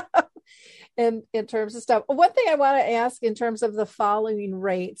 In terms of stuff. One thing I want to ask in terms of the following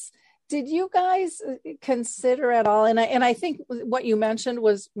rates, did you guys consider at all, and I think what you mentioned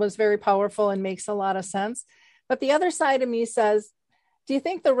was very powerful and makes a lot of sense, but the other side of me says, do you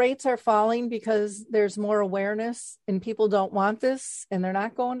think the rates are falling because there's more awareness and people don't want this and they're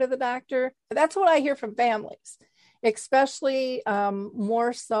not going to the doctor? That's what I hear from families, especially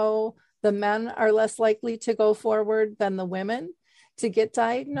more so the men are less likely to go forward than the women to get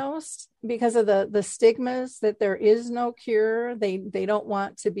diagnosed because of the stigmas that there is no cure. They don't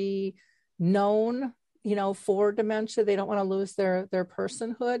want to be known for dementia. They don't want to lose their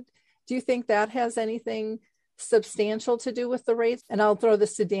personhood. Do you think that has anything substantial to do with the rates? And I'll throw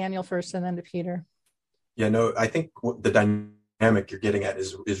this to Daniel first and then to Peter. Yeah, no, I think the dynamic you're getting at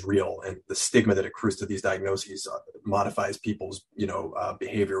is real, and the stigma that accrues to these diagnoses modifies people's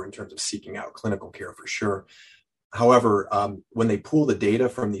behavior in terms of seeking out clinical care for sure. However, when they pool the data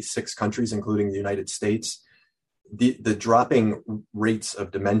from these 6 countries, including the United States, the dropping rates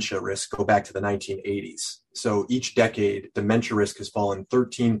of dementia risk go back to the 1980s. So each decade, dementia risk has fallen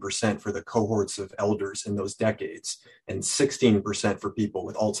 13% for the cohorts of elders in those decades, and 16% for people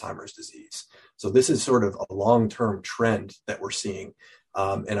with Alzheimer's disease. So this is sort of a long-term trend that we're seeing.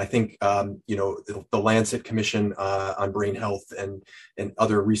 And I think, the Lancet Commission on Brain Health and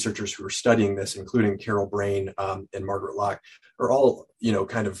other researchers who are studying this, including Carol Brain and Margaret Locke, are all,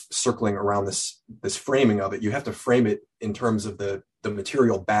 kind of circling around this framing of it. You have to frame it in terms of the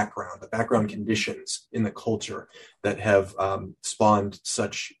material background, the background conditions in the culture that have spawned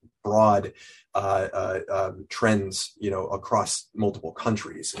such broad trends, across multiple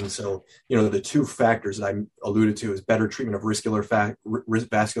countries. And so, the 2 factors that I alluded to is better treatment of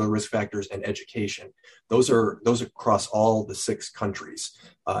vascular risk factors and education. Those are across all the 6 countries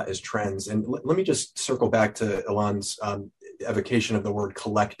as trends. And let me just circle back to Ilan's evocation of the word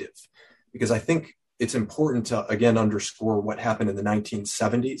collective, because I think it's important to, again, underscore what happened in the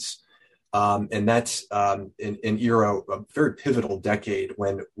 1970s. And that's an era, a very pivotal decade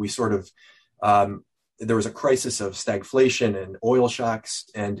when we sort of, there was a crisis of stagflation and oil shocks.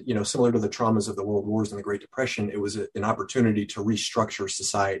 And, similar to the traumas of the World Wars and the Great Depression, it was an opportunity to restructure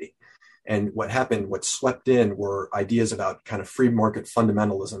society. And what swept in were ideas about kind of free market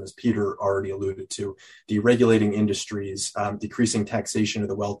fundamentalism, as Peter already alluded to, deregulating industries, decreasing taxation of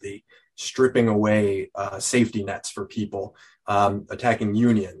the wealthy, stripping away safety nets for people, attacking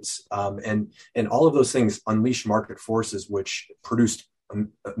unions. And all of those things unleashed market forces, which produced a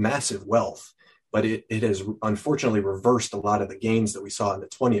massive wealth. But it has unfortunately reversed a lot of the gains that we saw in the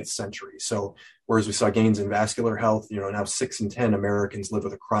 20th century. So whereas we saw gains in vascular health, now 6 in 10 Americans live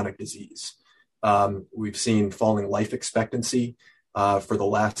with a chronic disease. We've seen falling life expectancy for the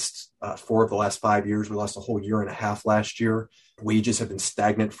last 4 of the last 5 years. We lost a whole year and a half last year. Wages have been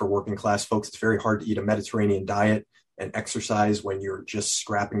stagnant for working class folks. It's very hard to eat a Mediterranean diet and exercise when you're just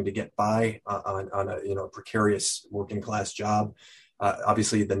scrapping to get by on a precarious working class job.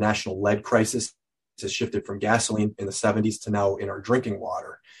 Obviously, the national lead crisis has shifted from gasoline in the 70s to now in our drinking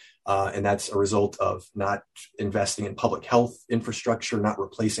water. And that's a result of not investing in public health infrastructure, not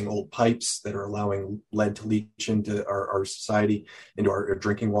replacing old pipes that are allowing lead to leach into our society, into our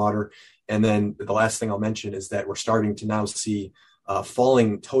drinking water. And then the last thing I'll mention is that we're starting to now see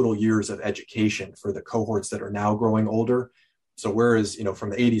falling total years of education for the cohorts that are now growing older. So whereas,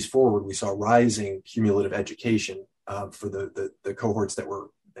 from the 80s forward, we saw rising cumulative education for the cohorts that were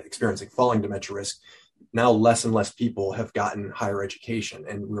experiencing falling dementia risk, now less and less people have gotten higher education.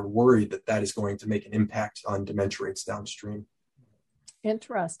 And we're worried that is going to make an impact on dementia rates downstream.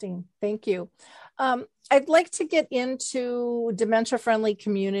 Interesting. Thank you. I'd like to get into dementia-friendly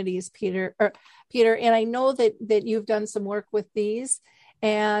communities, Peter, and I know that you've done some work with these,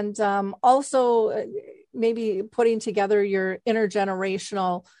 and also maybe putting together your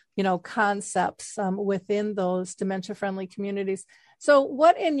intergenerational, concepts within those dementia-friendly communities. So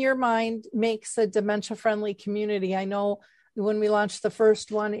what in your mind makes a dementia-friendly community? I know when we launched the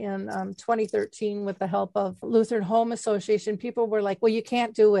first one in 2013 with the help of Lutheran Home Association, people were like, well, you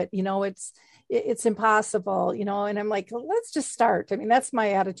can't do it. It's impossible, and I'm like, well, let's just start. I mean, that's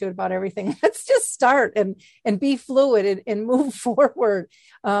my attitude about everything. Let's just start and be fluid and move forward.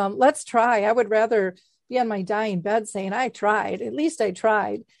 Let's try. I would rather be on my dying bed saying I tried, at least I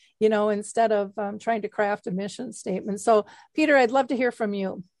tried, instead of trying to craft a mission statement. So Peter, I'd love to hear from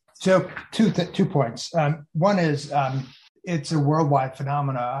you. So two points. One is it's a worldwide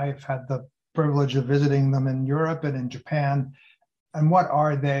phenomena. I've had the privilege of visiting them in Europe and in Japan. And what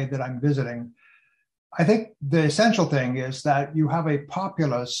are they that I'm visiting? I think the essential thing is that you have a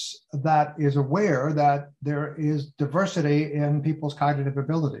populace that is aware that there is diversity in people's cognitive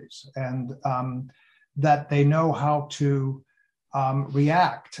abilities, and that they know how to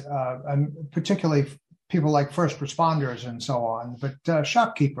react, and particularly people like first responders and so on, but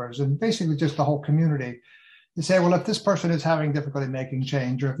shopkeepers and basically just the whole community. You say, well, if this person is having difficulty making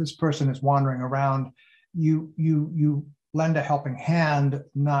change, or if this person is wandering around, you lend a helping hand,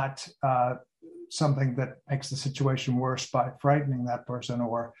 not something that makes the situation worse by frightening that person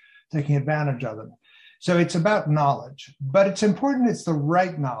or taking advantage of them. So it's about knowledge, but it's important it's the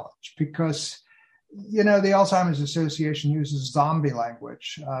right knowledge, because the Alzheimer's Association uses zombie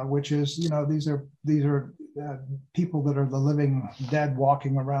language, which is, these are people that are the living dead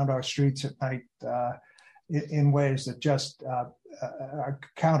walking around our streets at night in ways that just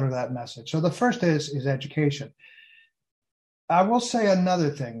counter that message. So the first is education. I will say another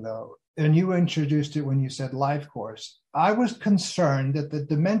thing, though, and you introduced it when you said life course. I was concerned that the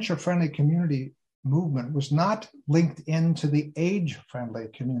dementia-friendly community movement was not linked into the age-friendly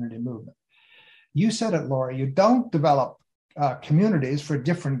community movement. You said it, Laura. You don't develop communities for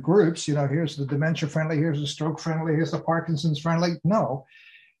different groups. Here's the dementia-friendly, here's the stroke-friendly, here's the Parkinson's-friendly. No,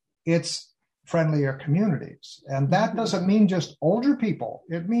 it's friendlier communities. And that doesn't mean just older people.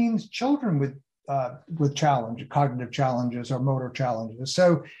 It means children with cognitive challenges or motor challenges.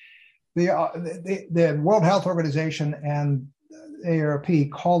 So the World Health Organization and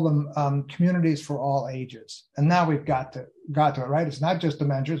AARP call them communities for all ages. And now we've got to it, right? It's not just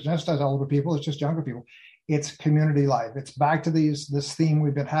dementia, it's not just older people, it's just younger people. It's community life. It's back to this theme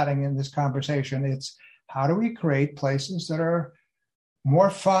we've been having in this conversation. It's how do we create places that are more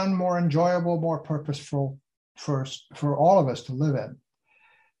fun, more enjoyable, more purposeful for all of us to live in.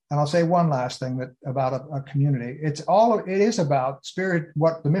 And I'll say one last thing about a community. It is about spirit,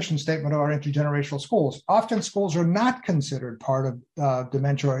 what the mission statement of our intergenerational schools. Often schools are not considered part of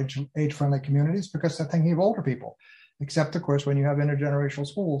dementia or age-friendly communities because they're thinking of older people, except, of course, when you have intergenerational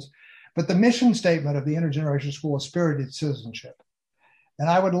schools. But the mission statement of the intergenerational school is spirited citizenship. And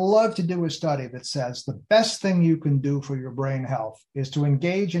I would love to do a study that says the best thing you can do for your brain health is to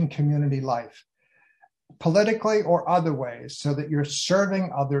engage in community life, politically or other ways, so that you're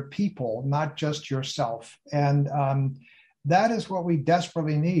serving other people, not just yourself. And that is what we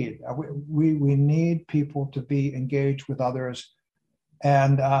desperately need. We need people to be engaged with others.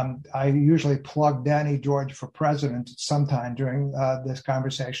 And I usually plug Danny George for president sometime during this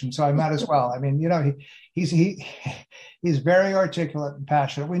conversation, so I might as well. I mean, he's very articulate and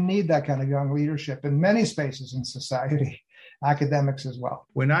passionate. We need that kind of young leadership in many spaces in society, academics as well.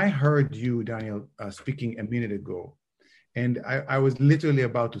 When I heard you, Daniel, speaking a minute ago, and I was literally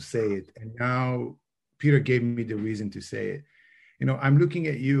about to say it, and now Peter gave me the reason to say it. I'm looking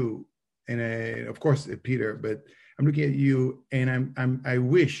at you, and of course, Peter, but I'm looking at you, and I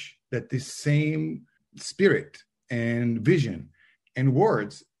wish that this same spirit and vision and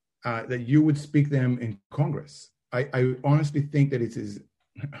words that you would speak them in Congress. I honestly think that it is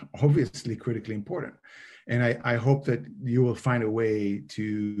obviously critically important. And I hope that you will find a way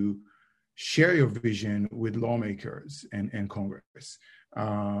to share your vision with lawmakers and Congress,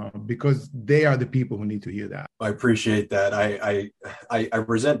 because they are the people who need to hear that. I appreciate that. I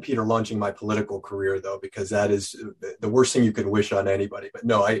resent Peter launching my political career, though, because that is the worst thing you can wish on anybody. But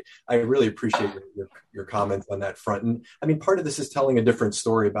no, I really appreciate your comments on that front. And I mean, part of this is telling a different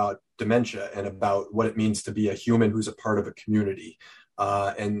story about dementia and about what it means to be a human who's a part of a community.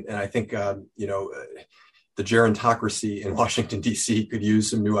 And I think, the gerontocracy in Washington, D.C. could use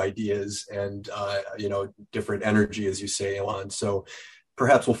some new ideas and, different energy, as you say, Elon. So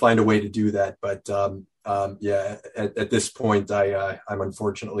perhaps we'll find a way to do that. But at this point, I'm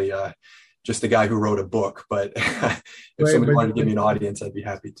unfortunately just the guy who wrote a book. But if somebody wanted to give me an audience, I'd be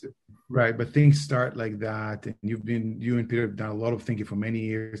happy to. Right. But things start like that. And you and Peter have done a lot of thinking for many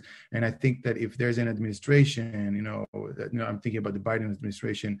years. And I think that if there's an administration, I'm thinking about the Biden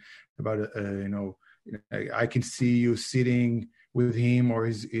administration, about, I can see you sitting with him or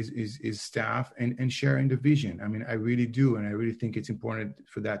his staff and sharing the vision. I mean, I really do. And I really think it's important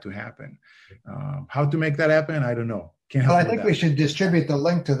for that to happen. How to make that happen? I don't know. I think we should distribute the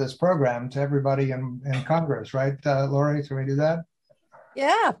link to this program to everybody in Congress, right, Lori? Can we do that?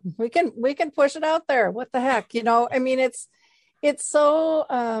 Yeah, we can push it out there. What the heck? I mean, it's so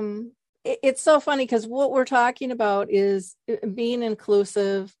funny because what we're talking about is being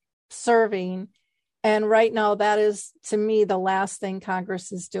inclusive, serving. And right now, that is, to me, the last thing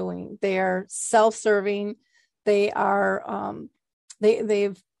Congress is doing. They are self-serving. They are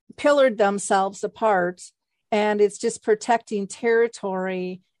they've pillared themselves apart, and it's just protecting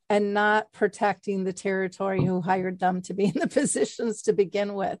territory and not protecting the territory who hired them to be in the positions to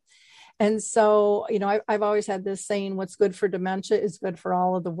begin with. And so, I've always had this saying: "What's good for dementia is good for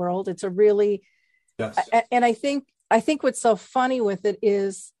all of the world." It's a really, yes. And I think what's so funny with it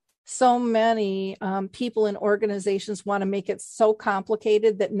is, so many people and organizations want to make it so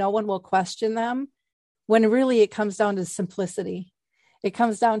complicated that no one will question them, when really it comes down to simplicity. It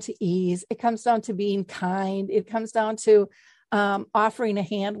comes down to ease. It comes down to being kind. It comes down to offering a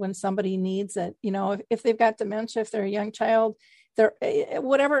hand when somebody needs it. If they've got dementia, if they're a young child, they're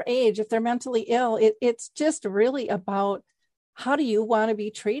whatever age, if they're mentally ill, it's just really about how do you want to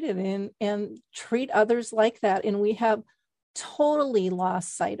be treated, and treat others like that? And we have totally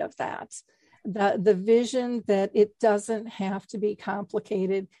lost sight of that. The vision that it doesn't have to be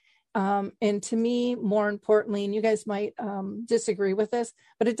complicated. And to me, more importantly, and you guys might disagree with this,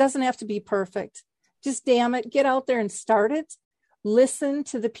 but it doesn't have to be perfect. Just damn it, get out there and start it. Listen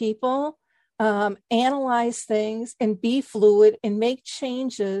to the people, analyze things, and be fluid and make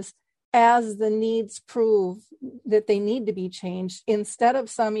changes as the needs prove that they need to be changed, instead of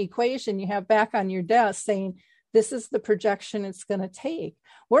some equation you have back on your desk saying, this is the projection it's going to take.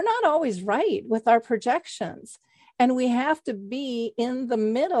 We're not always right with our projections. And we have to be in the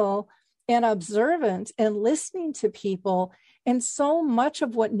middle and observant and listening to people. And so much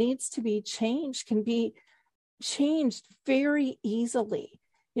of what needs to be changed can be changed very easily.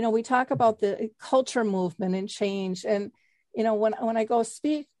 You know, we talk about the culture movement and change. And, you know, when I go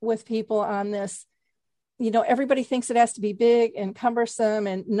speak with people on this, you know, everybody thinks it has to be big and cumbersome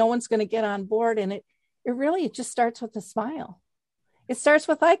and no one's going to get on board. And it really just starts with a smile. It starts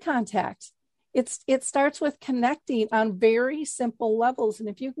with eye contact. It starts with connecting on very simple levels. And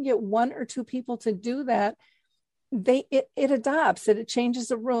if you can get one or two people to do that, it adopts it. It changes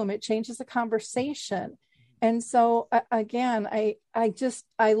the room. It changes the conversation. And so again, I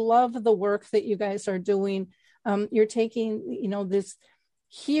love the work that you guys are doing. You're taking, you know, this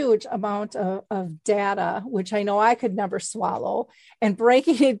huge amount of data, which I know I could never swallow, and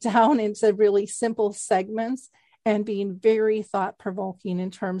breaking it down into really simple segments and being very thought-provoking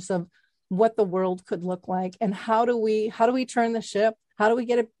in terms of what the world could look like and how do we turn the ship? How do we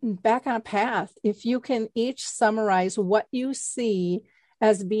get it back on a path? If you can each summarize what you see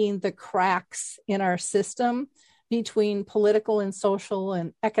as being the cracks in our system between political and social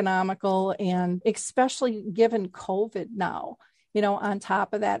and economical, and especially given COVID now, you know, on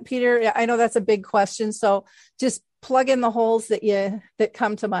top of that. Peter, I know that's a big question, so just plug in the holes that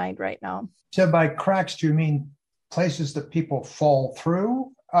come to mind right now. So by cracks, do you mean places that people fall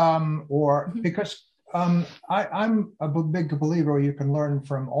through? Because I'm a big believer you can learn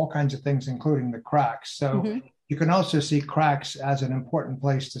from all kinds of things, including the cracks. So you can also see cracks as an important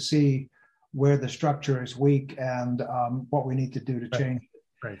place to see where the structure is weak and what we need to do to change it.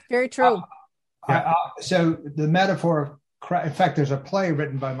 Right. Very true. So the metaphor of crack, in fact, there's a play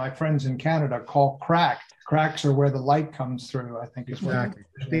written by my friends in Canada called Cracked. Cracks are where the light comes through, I think is exactly.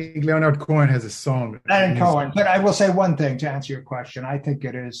 I think Leonard Cohen has a song. Leonard Cohen. But I will say one thing to answer your question. I think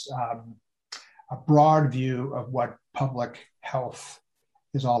it is a broad view of what public health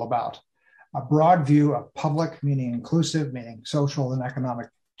is all about. A broad view of public, meaning inclusive, meaning social and economic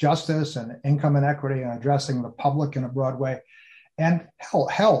justice and income inequity, and addressing the public in a broad way, and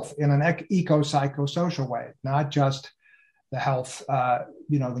health in an eco-psychosocial way, not just the health, the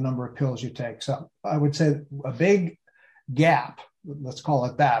number of pills you take. So I would say a big gap, let's call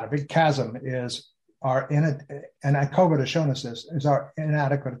it that, a big chasm is and COVID has shown us this, is our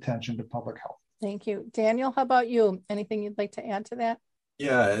inadequate attention to public health. Thank you. Daniel, how about you? Anything you'd like to add to that?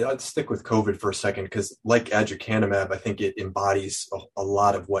 Yeah, I'd stick with COVID for a second, because like aducanumab, I think it embodies a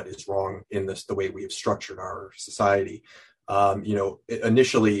lot of what is wrong in the way we have structured our society.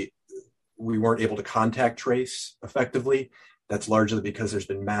 Initially, we weren't able to contact trace effectively. That's largely because there's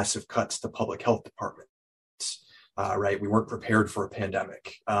been massive cuts to public health departments, right? We weren't prepared for a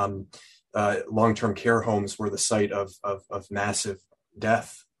pandemic. Long-term care homes were the site of massive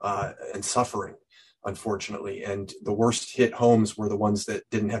death and suffering, unfortunately. And the worst hit homes were the ones that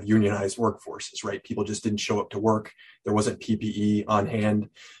didn't have unionized workforces, right? People just didn't show up to work. There wasn't PPE on hand.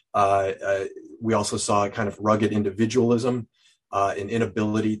 We also saw a kind of rugged individualism, an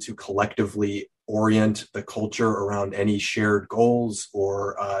inability to collectively orient the culture around any shared goals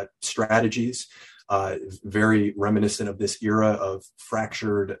or strategies, very reminiscent of this era of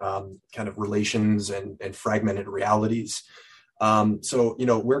fractured kind of relations and fragmented realities. So,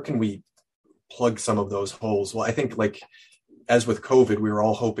 where can we plug some of those holes? Well, I think as with COVID, we were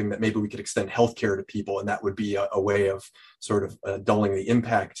all hoping that maybe we could extend healthcare to people, and that would be a way of sort of dulling the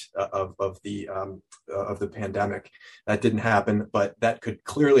impact of the pandemic. That didn't happen, but that could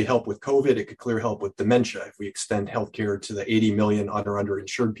clearly help with COVID. It could clearly help with dementia. If we extend healthcare to the 80 million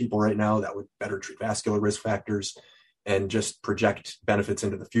underinsured people right now, that would better treat vascular risk factors and just project benefits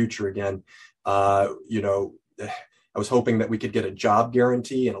into the future again. I was hoping that we could get a job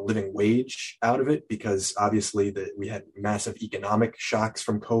guarantee and a living wage out of it, because obviously we had massive economic shocks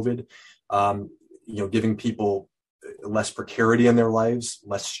from COVID, giving people less precarity in their lives,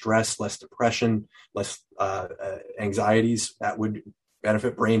 less stress, less depression, less anxieties. That would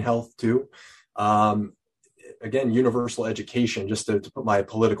benefit brain health too. again, universal education, just to put my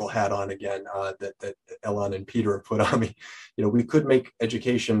political hat on again, that Elon and Peter have put on me. We could make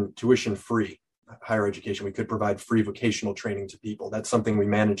education tuition free, higher education. We could provide free vocational training to people. That's something we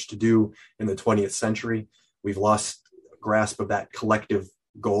managed to do in the 20th century. We've lost grasp of that collective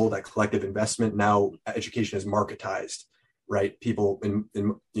goal, that collective investment. Now education is marketized, right? People in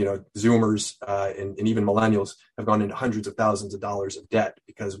Zoomers and even millennials have gone into hundreds of thousands of dollars of debt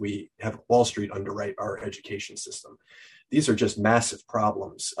because we have Wall Street underwrite our education system. These are just massive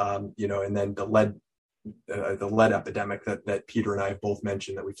problems, and then the lead epidemic that Peter and I have both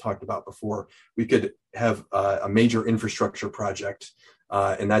mentioned, that we've talked about before. We could have a major infrastructure project,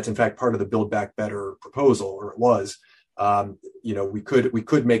 and that's in fact part of the Build Back Better proposal, or it was. We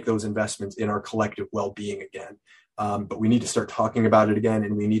could make those investments in our collective well-being again, but we need to start talking about it again,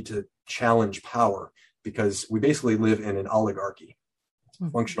 and we need to challenge power, because we basically live in an oligarchy,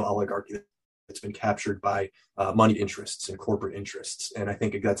 functional oligarchy that's been captured by money interests and corporate interests. And I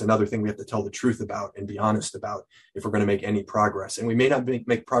think that's another thing we have to tell the truth about and be honest about if we're going to make any progress. And we may not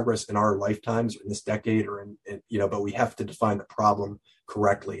make progress in our lifetimes or in this decade or but we have to define the problem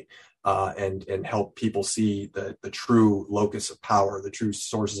correctly and help people see the true locus of power, the true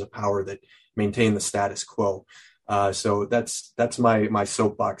sources of power that maintain the status quo. So that's my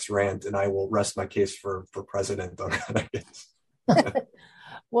soapbox rant, and I will rest my case for president on that, I guess.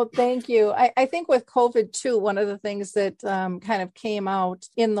 Well, thank you. I think with COVID too, one of the things that kind of came out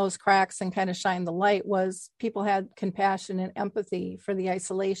in those cracks and kind of shined the light was people had compassion and empathy for the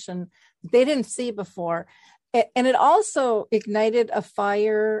isolation they didn't see before. And it also ignited a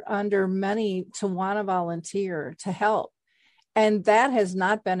fire under many to want to volunteer to help. And that has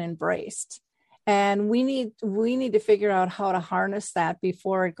not been embraced. And we need to figure out how to harness that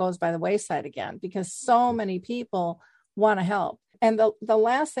before it goes by the wayside again, because so many people want to help. And the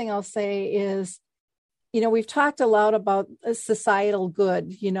last thing I'll say is, we've talked a lot about societal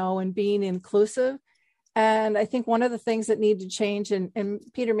good, and being inclusive. And I think one of the things that need to change, and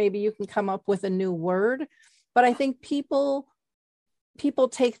Peter, maybe you can come up with a new word, but I think people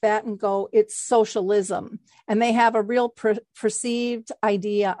take that and go, it's socialism. And they have a real perceived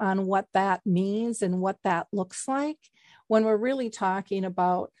idea on what that means and what that looks like, when we're really talking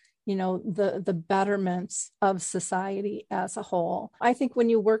about the betterments of society as a whole. I think when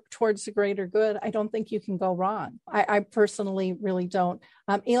you work towards the greater good, I don't think you can go wrong. I personally really don't.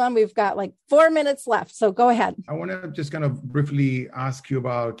 Elon, we've got like 4 minutes left, so go ahead. I want to just kind of briefly ask you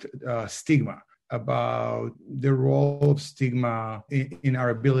about stigma, about the role of stigma in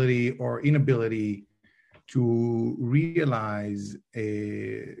our ability or inability to realize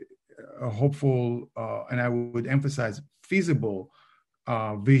a hopeful, and I would emphasize feasible,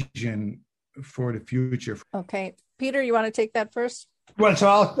 vision for the future. Okay. Peter, you want to take that first? Well, so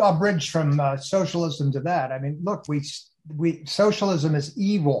I'll bridge from socialism to that. I mean, look, socialism is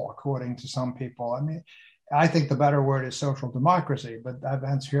evil, according to some people. I mean, I think the better word is social democracy, but I've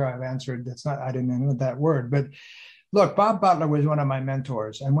answered. I didn't invent that word. But look, Bob Butler was one of my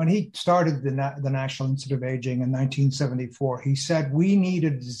mentors. And when he started the National Institute of Aging in 1974, he said, we need a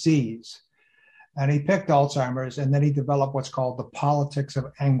disease. And he picked Alzheimer's, and then he developed what's called the politics of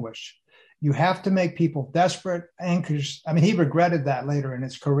anguish. You have to make people desperate, anxious. I mean, he regretted that later in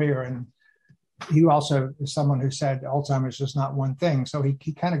his career. And he also is someone who said Alzheimer's is not one thing. So he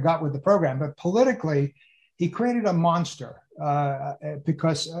kind of got with the program. But politically, he created a monster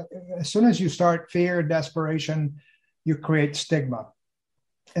because as soon as you start fear, desperation, you create stigma.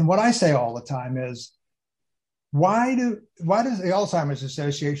 And what I say all the time is, why does the Alzheimer's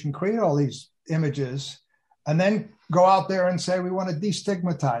Association create all these images and then go out there and say we want to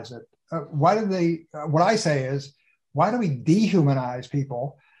destigmatize it? What I say is, why do we dehumanize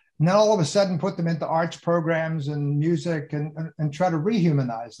people and then all of a sudden put them into arts programs and music and try to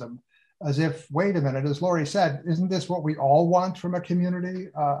rehumanize them, as if, wait a minute, as Lori said, isn't this what we all want from a community,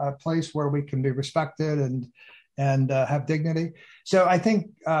 a place where we can be respected and have dignity? So I think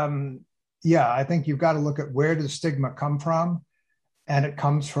I think you've got to look at where does stigma come from. And it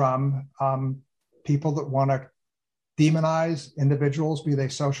comes from people that want to demonize individuals, be they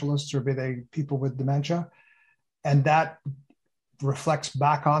socialists or be they people with dementia. And that reflects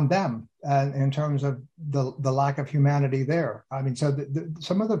back on them in terms of the lack of humanity there. I mean, so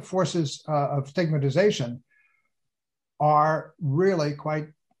some of the forces of stigmatization are really quite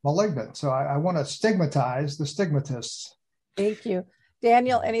malignant. So I want to stigmatize the stigmatists. Thank you.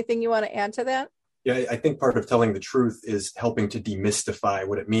 Daniel, anything you want to add to that? Yeah, I think part of telling the truth is helping to demystify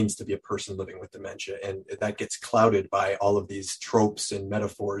what it means to be a person living with dementia. And that gets clouded by all of these tropes and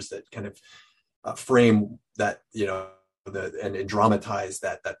metaphors that kind of frame that, and dramatize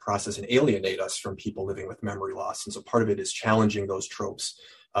that process and alienate us from people living with memory loss. And so part of it is challenging those tropes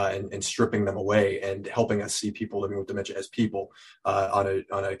and stripping them away and helping us see people living with dementia as people on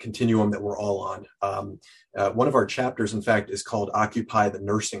a continuum that we're all on. One of our chapters, in fact, is called Occupy the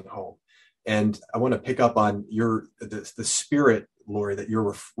Nursing Home. And I want to pick up on the spirit, Lori, that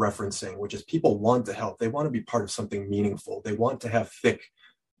you're referencing, which is people want to help. They want to be part of something meaningful. They want to have thick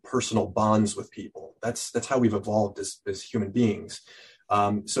personal bonds with people. That's how we've evolved as human beings.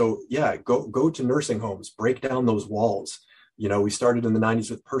 So yeah, go to nursing homes, break down those walls. You know, we started in the 90s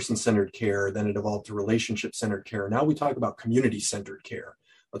with person-centered care, then it evolved to relationship-centered care. Now we talk about community-centered care.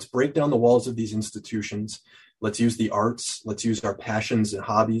 Let's break down the walls of these institutions. Let's use the arts. Let's use our passions and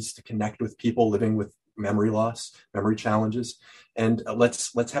hobbies to connect with people living with memory loss, memory challenges. And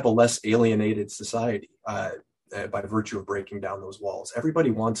let's have a less alienated society by virtue of breaking down those walls.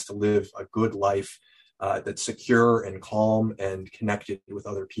 Everybody wants to live a good life that's secure and calm and connected with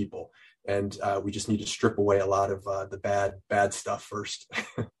other people. And we just need to strip away a lot of the bad stuff first.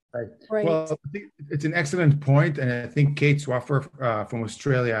 Right. Well, I think it's an excellent point, and I think Kate Swaffer from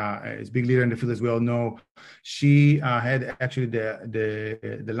Australia is a big leader in the field, as we all know. She had actually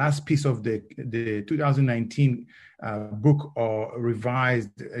the last piece of the 2019 book or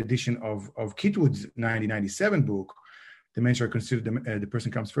revised edition of Kitwood's 1997 book, Dementia Considered the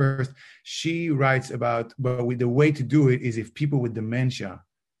Person Comes First. She writes about, but the way to do it is if people with dementia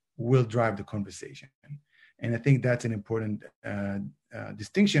will drive the conversation. And I think that's an important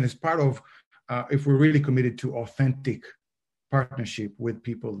distinction as part of if we're really committed to authentic partnership with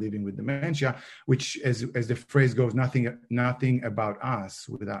people living with dementia, which, as the phrase goes, nothing about us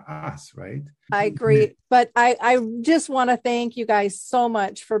without us, right? I agree. But I just want to thank you guys so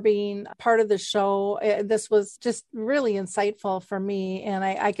much for being part of the show. This was just really insightful for me, and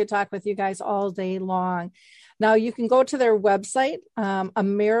I could talk with you guys all day long. Now, you can go to their website,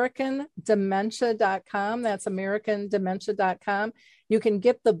 AmericanDementia.com. That's AmericanDementia.com. You can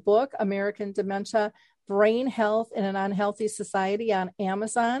get the book, American Dementia, Brain Health in an Unhealthy Society, on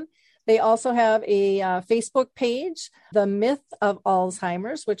Amazon. They also have a Facebook page, The Myth of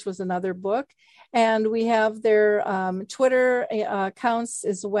Alzheimer's, which was another book. And we have their Twitter accounts,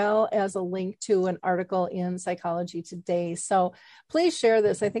 as well as a link to an article in Psychology Today. So please share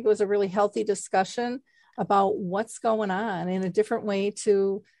this. I think it was a really healthy discussion about what's going on in a different way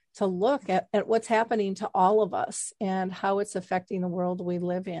to look at what's happening to all of us and how it's affecting the world we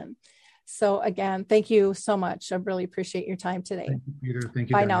live in. So again, thank you so much. I really appreciate your time today. Thank you, Peter. Thank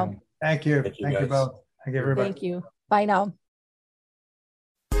you. Bye now. Thank you. Thank you both. Thank you, everybody. Thank you. Bye now.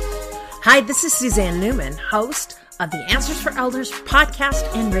 Hi, this is Suzanne Newman, host of the Answers for Elders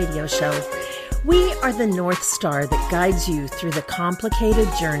podcast and radio show. We are the North Star that guides you through the complicated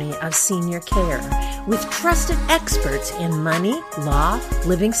journey of senior care with trusted experts in money, law,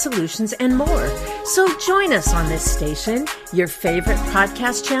 living solutions, and more. So join us on this station, your favorite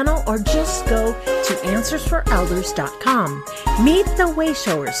podcast channel, or just go to AnswersForElders.com. Meet the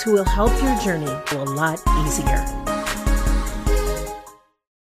Wayshowers who will help your journey go a lot easier.